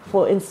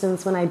 for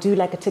instance, when I do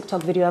like a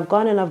TikTok video, I've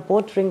gone and I've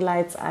bought ring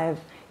lights.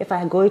 If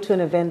I go to an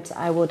event,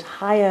 I would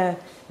hire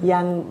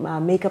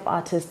young makeup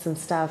artists and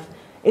stuff.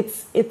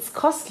 It's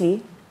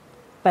costly,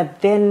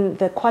 but then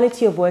the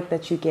quality of work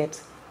that you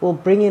get will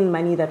bring in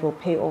money that will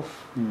pay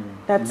off.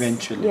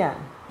 Eventually. Yeah.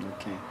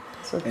 Okay.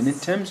 So and in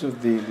terms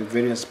of the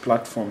various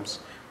platforms,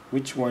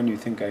 which one you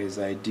think is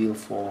ideal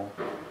for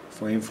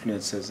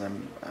influencers?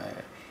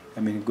 I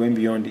mean, going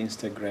beyond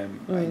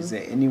Instagram, is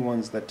there any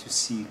ones that you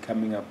see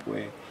coming up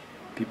where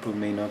people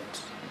might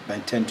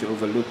tend to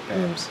overlook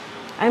perhaps?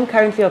 I'm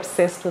currently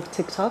obsessed with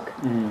TikTok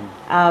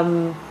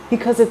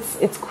because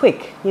it's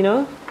quick,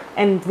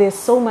 and there's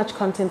so much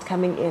content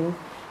coming in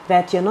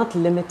that you're not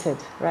limited,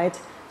 right?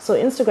 So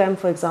Instagram,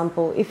 for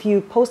example, if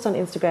you post on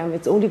Instagram,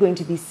 it's only going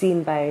to be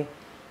seen by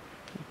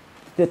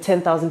the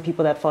 10,000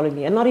 people that follow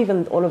me, and not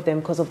even all of them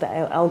because of the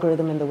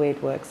algorithm and the way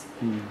it works.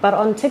 But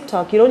on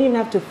TikTok, you don't even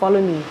have to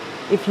follow me.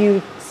 If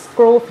you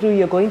scroll through,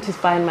 you're going to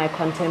find my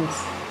content.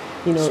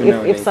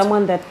 If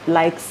someone that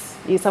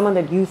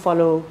you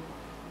follow,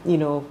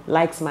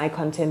 likes my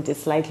content,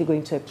 it's likely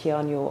going to appear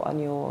on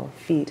your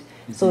feed.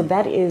 So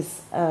that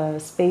is a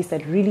space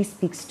that really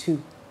speaks to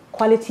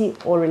quality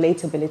or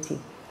relatability,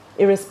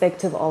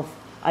 irrespective of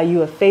are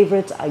you a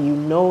favorite, are you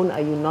known,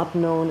 are you not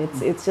known.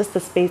 It's just a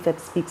space that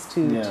speaks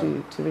to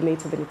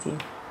relatability.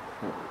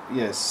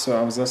 Yes, so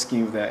I was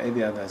asking if there are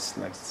any others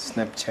like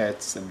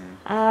Snapchats and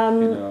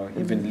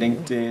even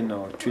LinkedIn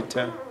or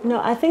Twitter. No,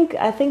 I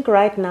think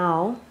right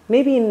now,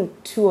 maybe in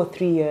 2 or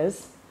 3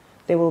 years,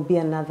 there will be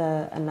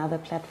another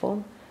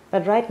platform.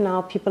 But right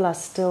now, people are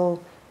still,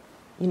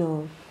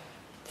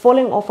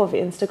 falling off of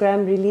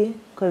Instagram really,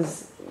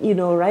 because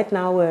right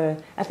now we're,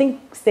 I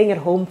think, staying at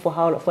home for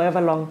however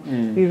long.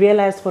 We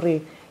realized,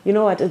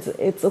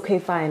 it's okay,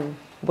 fine.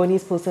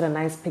 Bonnie's posted a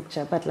nice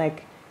picture, but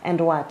and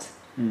what?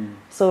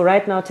 So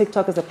right now,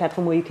 TikTok is a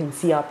platform where you can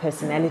see our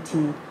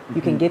personality.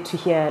 You can get to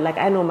hear,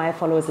 I know my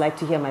followers like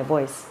to hear my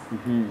voice.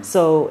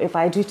 So if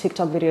I do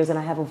TikTok videos and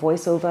I have a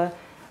voiceover,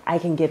 I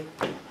can get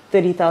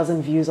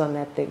 30,000 views on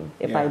that thing.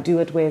 If I do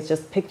it where it's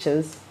just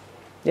pictures,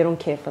 they don't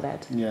care for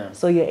that. Yeah.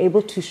 So you're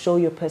able to show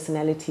your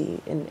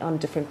personality on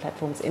different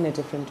platforms in a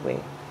different way.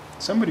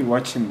 Somebody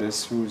watching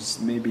this who's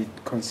maybe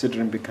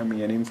considering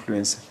becoming an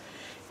influencer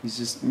is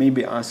just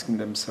maybe asking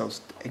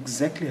themselves,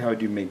 exactly how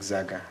do you make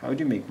Zaga? How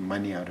do you make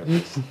money out of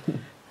this?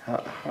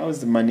 How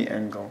is the money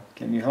angle?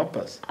 Can you help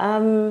us?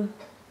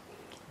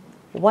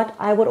 What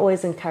I would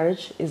always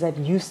encourage is that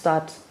you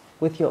start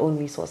with your own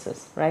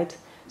resources, right?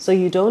 So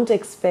you don't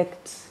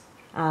expect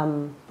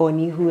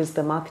Bonnie, who is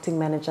the marketing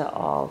manager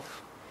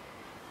of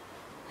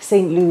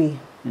St. Louis,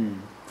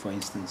 for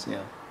instance,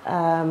 yeah.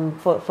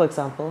 For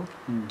example,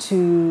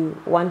 to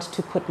want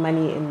to put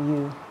money in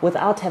you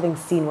without having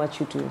seen what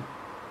you do.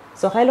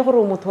 So,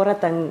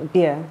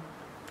 beer,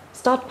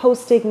 start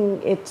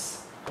posting it,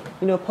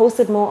 post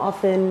it more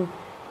often,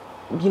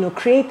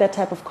 create that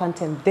type of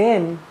content.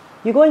 Then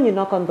you go and you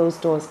knock on those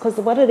doors. Because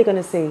what are they going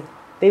to say?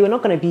 They were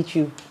not going to beat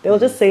you. They will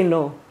just say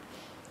no.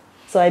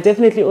 So I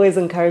definitely always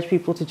encourage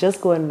people to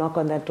just go and knock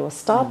on that door.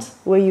 Start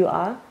where you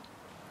are,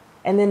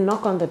 and then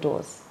knock on the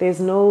doors. There's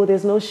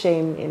no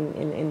shame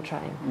in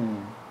trying.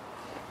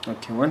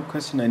 Okay, one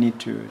question I need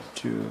to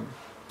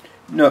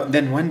no.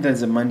 Then when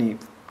does the money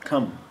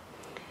come?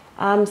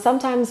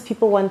 Sometimes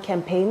people want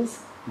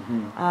campaigns.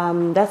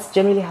 That's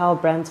generally how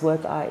brands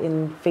work, are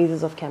in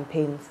phases of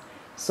campaigns.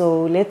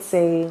 So let's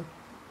say,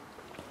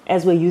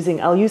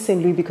 I'll use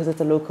St. Louis because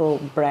it's a local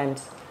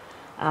brand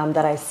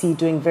that I see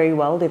doing very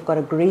well. They've got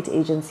a great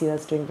agency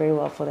that's doing very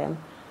well for them.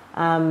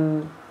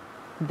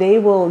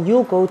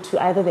 You'll go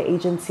to either the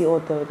agency or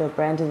the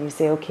brand and you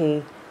say,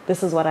 okay,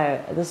 this is what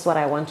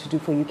I want to do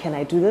for you. Can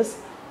I do this?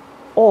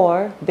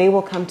 Or they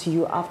will come to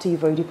you after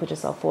you've already put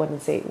yourself forward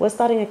and say, we're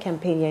starting a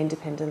campaign here,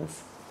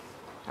 Independence.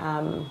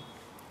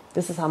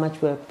 This is how much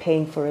we're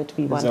paying for it.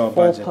 We want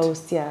 4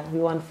 posts. Yeah, we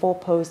want 4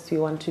 posts. We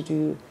want to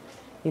do,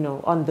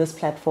 on this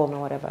platform or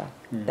whatever.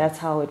 That's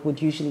how it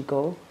would usually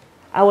go.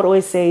 I would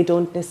always say,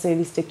 don't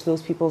necessarily stick to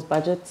those people's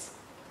budgets.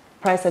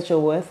 Price at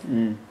your worth,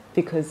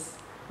 because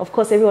of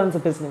course everyone's a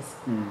business.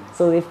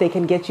 So if they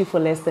can get you for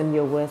less than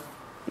your worth,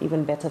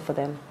 even better for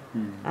them.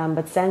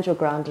 But stand your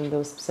ground in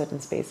those certain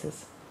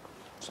spaces.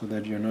 So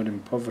that you're not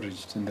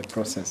impoverished in the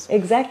process.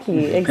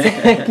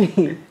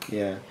 Exactly.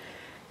 Yeah.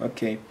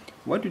 Okay.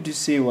 What would you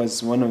say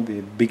was one of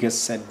the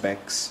biggest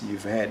setbacks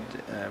you've had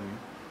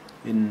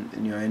in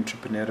your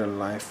entrepreneurial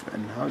life,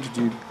 and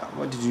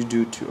what did you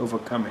do to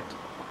overcome it?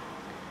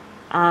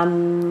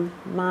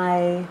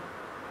 My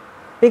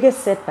biggest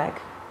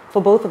setback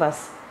for both of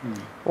us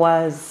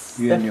was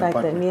the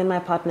fact that me and my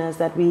partners,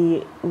 that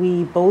we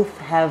both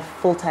have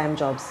full-time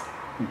jobs,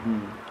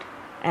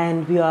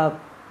 and we are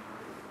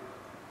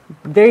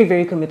very,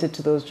 very committed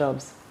to those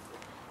jobs.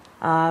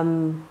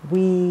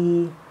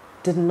 We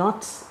did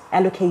not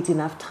allocate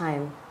enough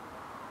time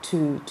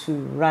to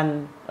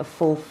run a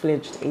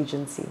full-fledged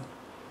agency.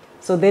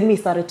 So then we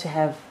started to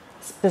have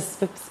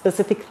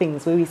specific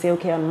things where we say,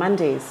 okay, on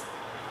Mondays,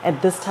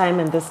 at this time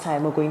and this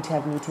time, we're going to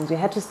have meetings. We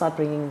had to start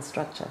bringing in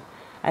structure.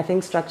 I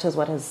think structure is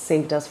what has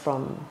saved us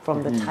from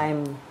the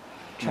time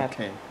trap.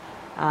 Okay.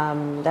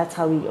 That's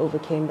how we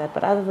overcame that.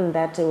 But other than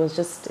that,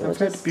 I've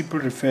heard people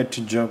refer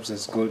to jobs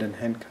as golden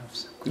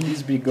handcuffs. Could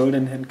these be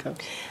golden handcuffs?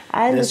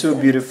 They're so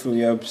beautiful.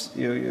 You're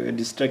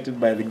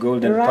distracted by the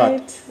golden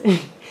part.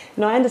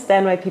 No, I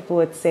understand why people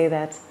would say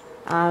that.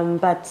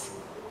 But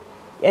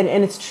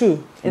it's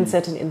true in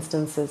certain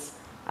instances,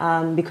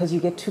 because you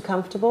get too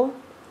comfortable.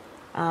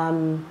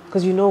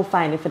 Because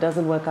fine, if it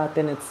doesn't work out,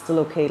 then it's still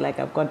okay, like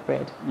I've got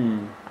bread.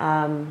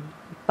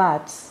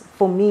 But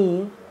for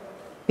me,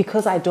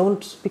 because I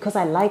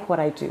like what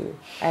I do,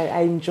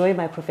 I enjoy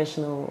my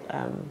professional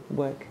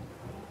work,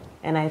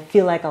 and I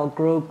feel like I'll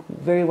grow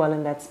very well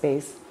in that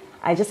space.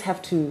 I just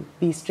have to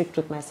be strict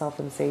with myself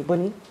and say,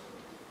 Bonnie,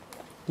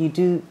 you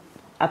do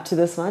up to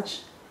this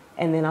much,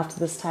 and then after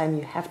this time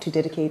you have to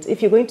dedicate.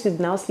 If you're going to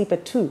now sleep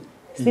at 2,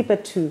 sleep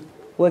at 2,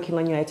 working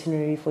on your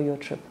itinerary for your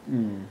trip.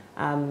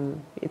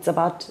 It's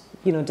about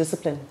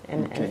discipline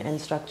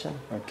and structure.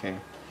 Okay.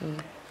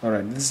 All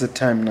right. This is the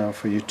time now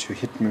for you to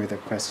hit me with a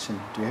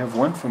question. Do you have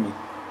one for me?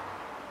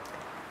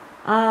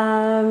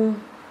 I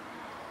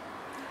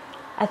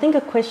think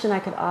a question I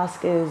could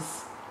ask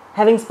is,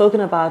 having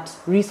spoken about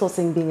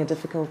resourcing being a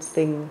difficult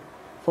thing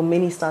for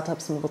many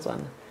startups in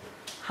Botswana,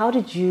 how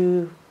did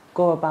you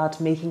go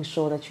about making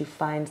sure that you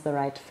find the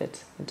right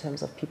fit in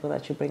terms of people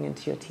that you bring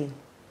into your team?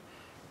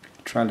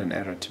 Trial and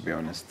error, to be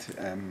honest.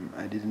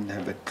 I didn't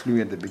have a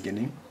clue at the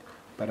beginning,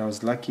 but I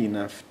was lucky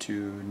enough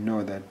to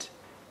know that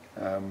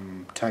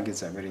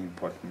targets are very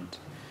important.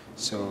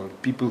 So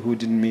people who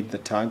didn't meet the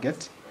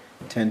target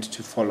tend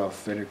to fall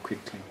off very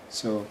quickly.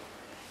 So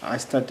we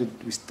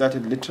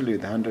started literally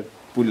with 100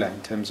 pula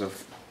in terms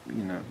of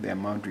the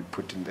amount we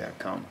put in the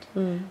account,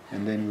 and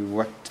then we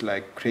worked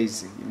like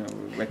crazy.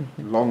 We worked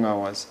long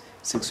hours,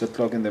 6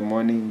 o'clock in the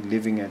morning,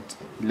 leaving at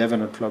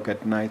 11 o'clock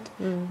at night,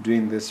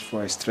 doing this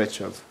for a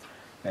stretch of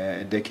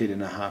a decade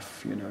and a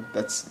half.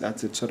 That's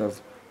the sort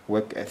of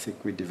work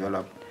ethic we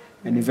developed,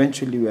 and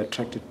eventually we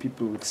attracted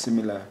people with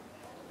similar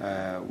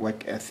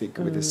work ethic,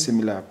 with a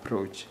similar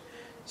approach.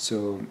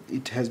 So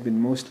it has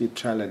been mostly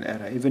trial and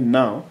error. Even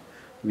now,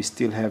 we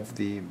still have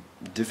the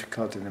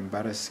difficult and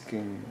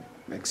embarrassing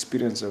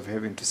experience of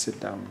having to sit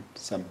down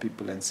with some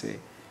people and say,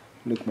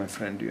 look, my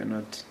friend, you're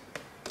not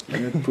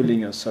pulling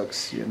your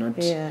socks,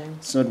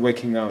 it's not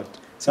working out.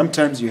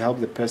 Sometimes you help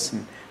the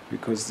person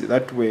because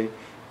that way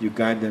you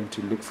guide them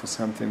to look for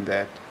something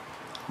that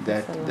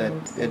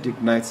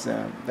ignites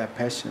their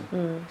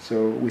passion.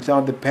 So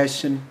without the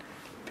passion,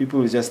 people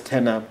will just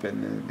turn up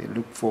and they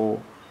look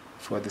for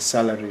for the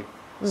salary.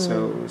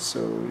 So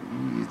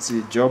it's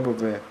a job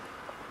of a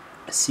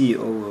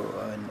CEO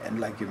and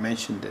like you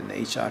mentioned, an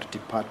HR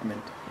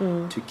department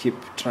to keep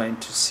trying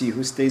to see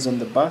who stays on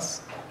the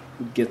bus,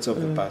 who gets off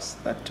the bus,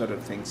 that sort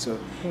of thing. So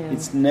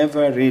it's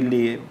never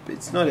really,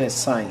 it's not a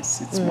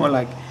science. It's more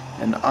like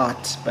an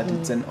art, but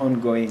it's an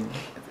ongoing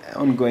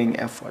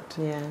effort.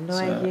 Yeah, no, so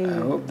I hear you. I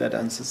hope that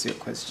answers your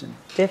question.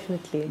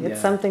 Definitely. Yeah.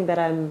 It's something that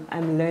I'm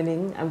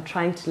learning. I'm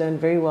trying to learn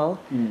very well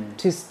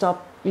to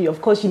stop.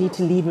 Of course, you need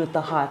to lead with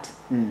the heart.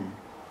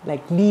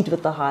 Like lead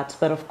with the heart.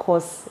 But of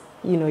course,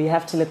 you know, you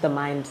have to let the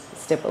mind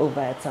step over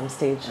at some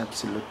stage.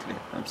 Absolutely.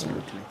 Yeah.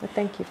 But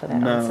thank you for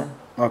that answer.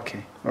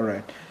 Okay, all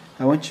right.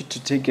 I want you to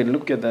take a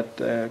look at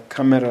that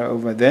camera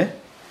over there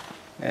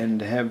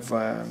and have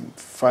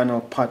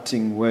final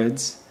parting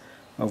words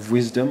of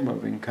wisdom,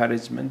 of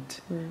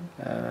encouragement,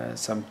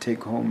 some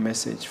take-home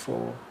message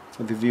for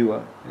the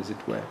viewer, as it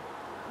were.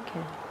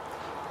 Okay.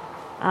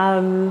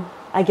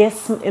 I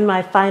guess in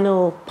my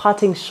final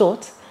parting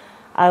shot,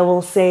 I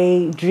will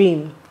say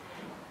dream.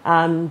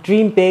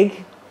 Dream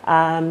big,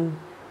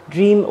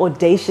 dream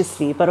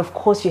audaciously, but of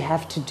course you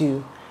have to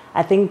do.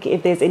 I think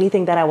if there's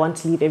anything that I want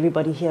to leave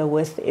everybody here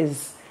with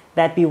is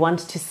that we want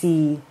to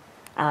see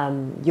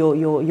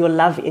your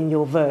love in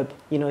your verb.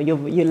 You know,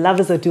 your love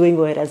is a doing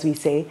word, as we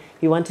say.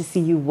 We want to see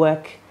you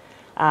work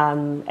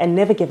and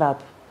never give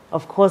up.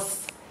 Of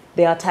course,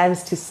 there are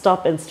times to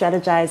stop and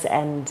strategize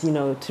and, you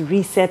know, to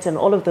reset and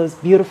all of those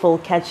beautiful,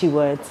 catchy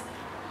words.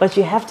 But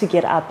you have to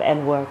get up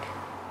and work.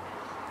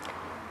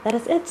 That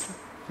is it.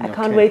 I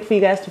can't wait for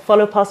you guys to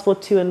follow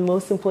Passport 2 and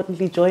most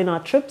importantly, join our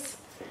trips.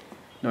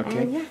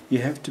 Okay. You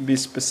have to be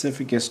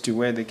specific as to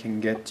where they can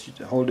get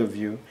hold of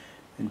you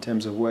in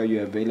terms of where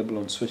you're available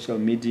on social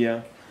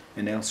media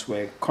and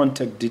elsewhere,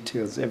 contact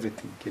details,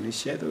 everything. Can you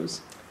share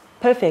those?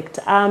 Perfect.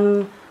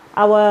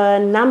 Our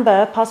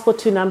number, Passport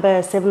 2 number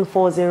is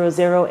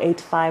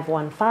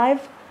 74008515.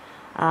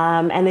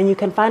 And then you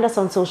can find us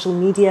on social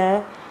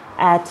media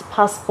at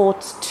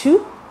Passport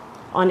 2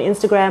 on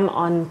Instagram,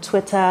 on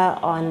Twitter,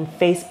 on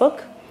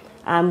Facebook.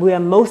 We are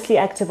mostly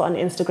active on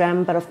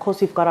Instagram, but of course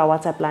we've got our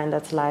WhatsApp line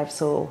that's live,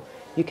 so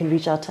you can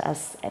reach out to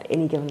us at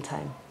any given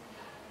time.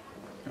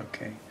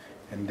 Okay.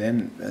 And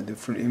then the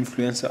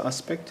influencer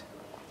aspect?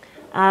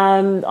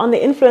 On the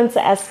influencer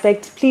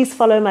aspect, please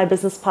follow my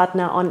business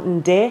partner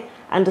on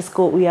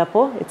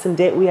Nde_Uyapo. It's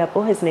Nde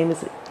Uyapo. His name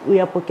is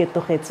Uyapo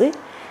Ketogetswe.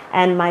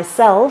 And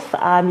myself,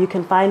 you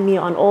can find me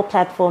on all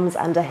platforms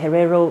under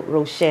Herero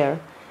Rocher.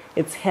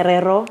 It's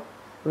Herero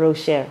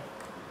Rocher.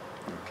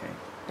 Okay.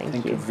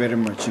 Thank you very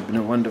much. You've been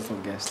a wonderful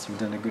guest. You've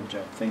done a good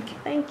job. Thank you.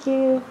 Thank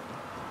you.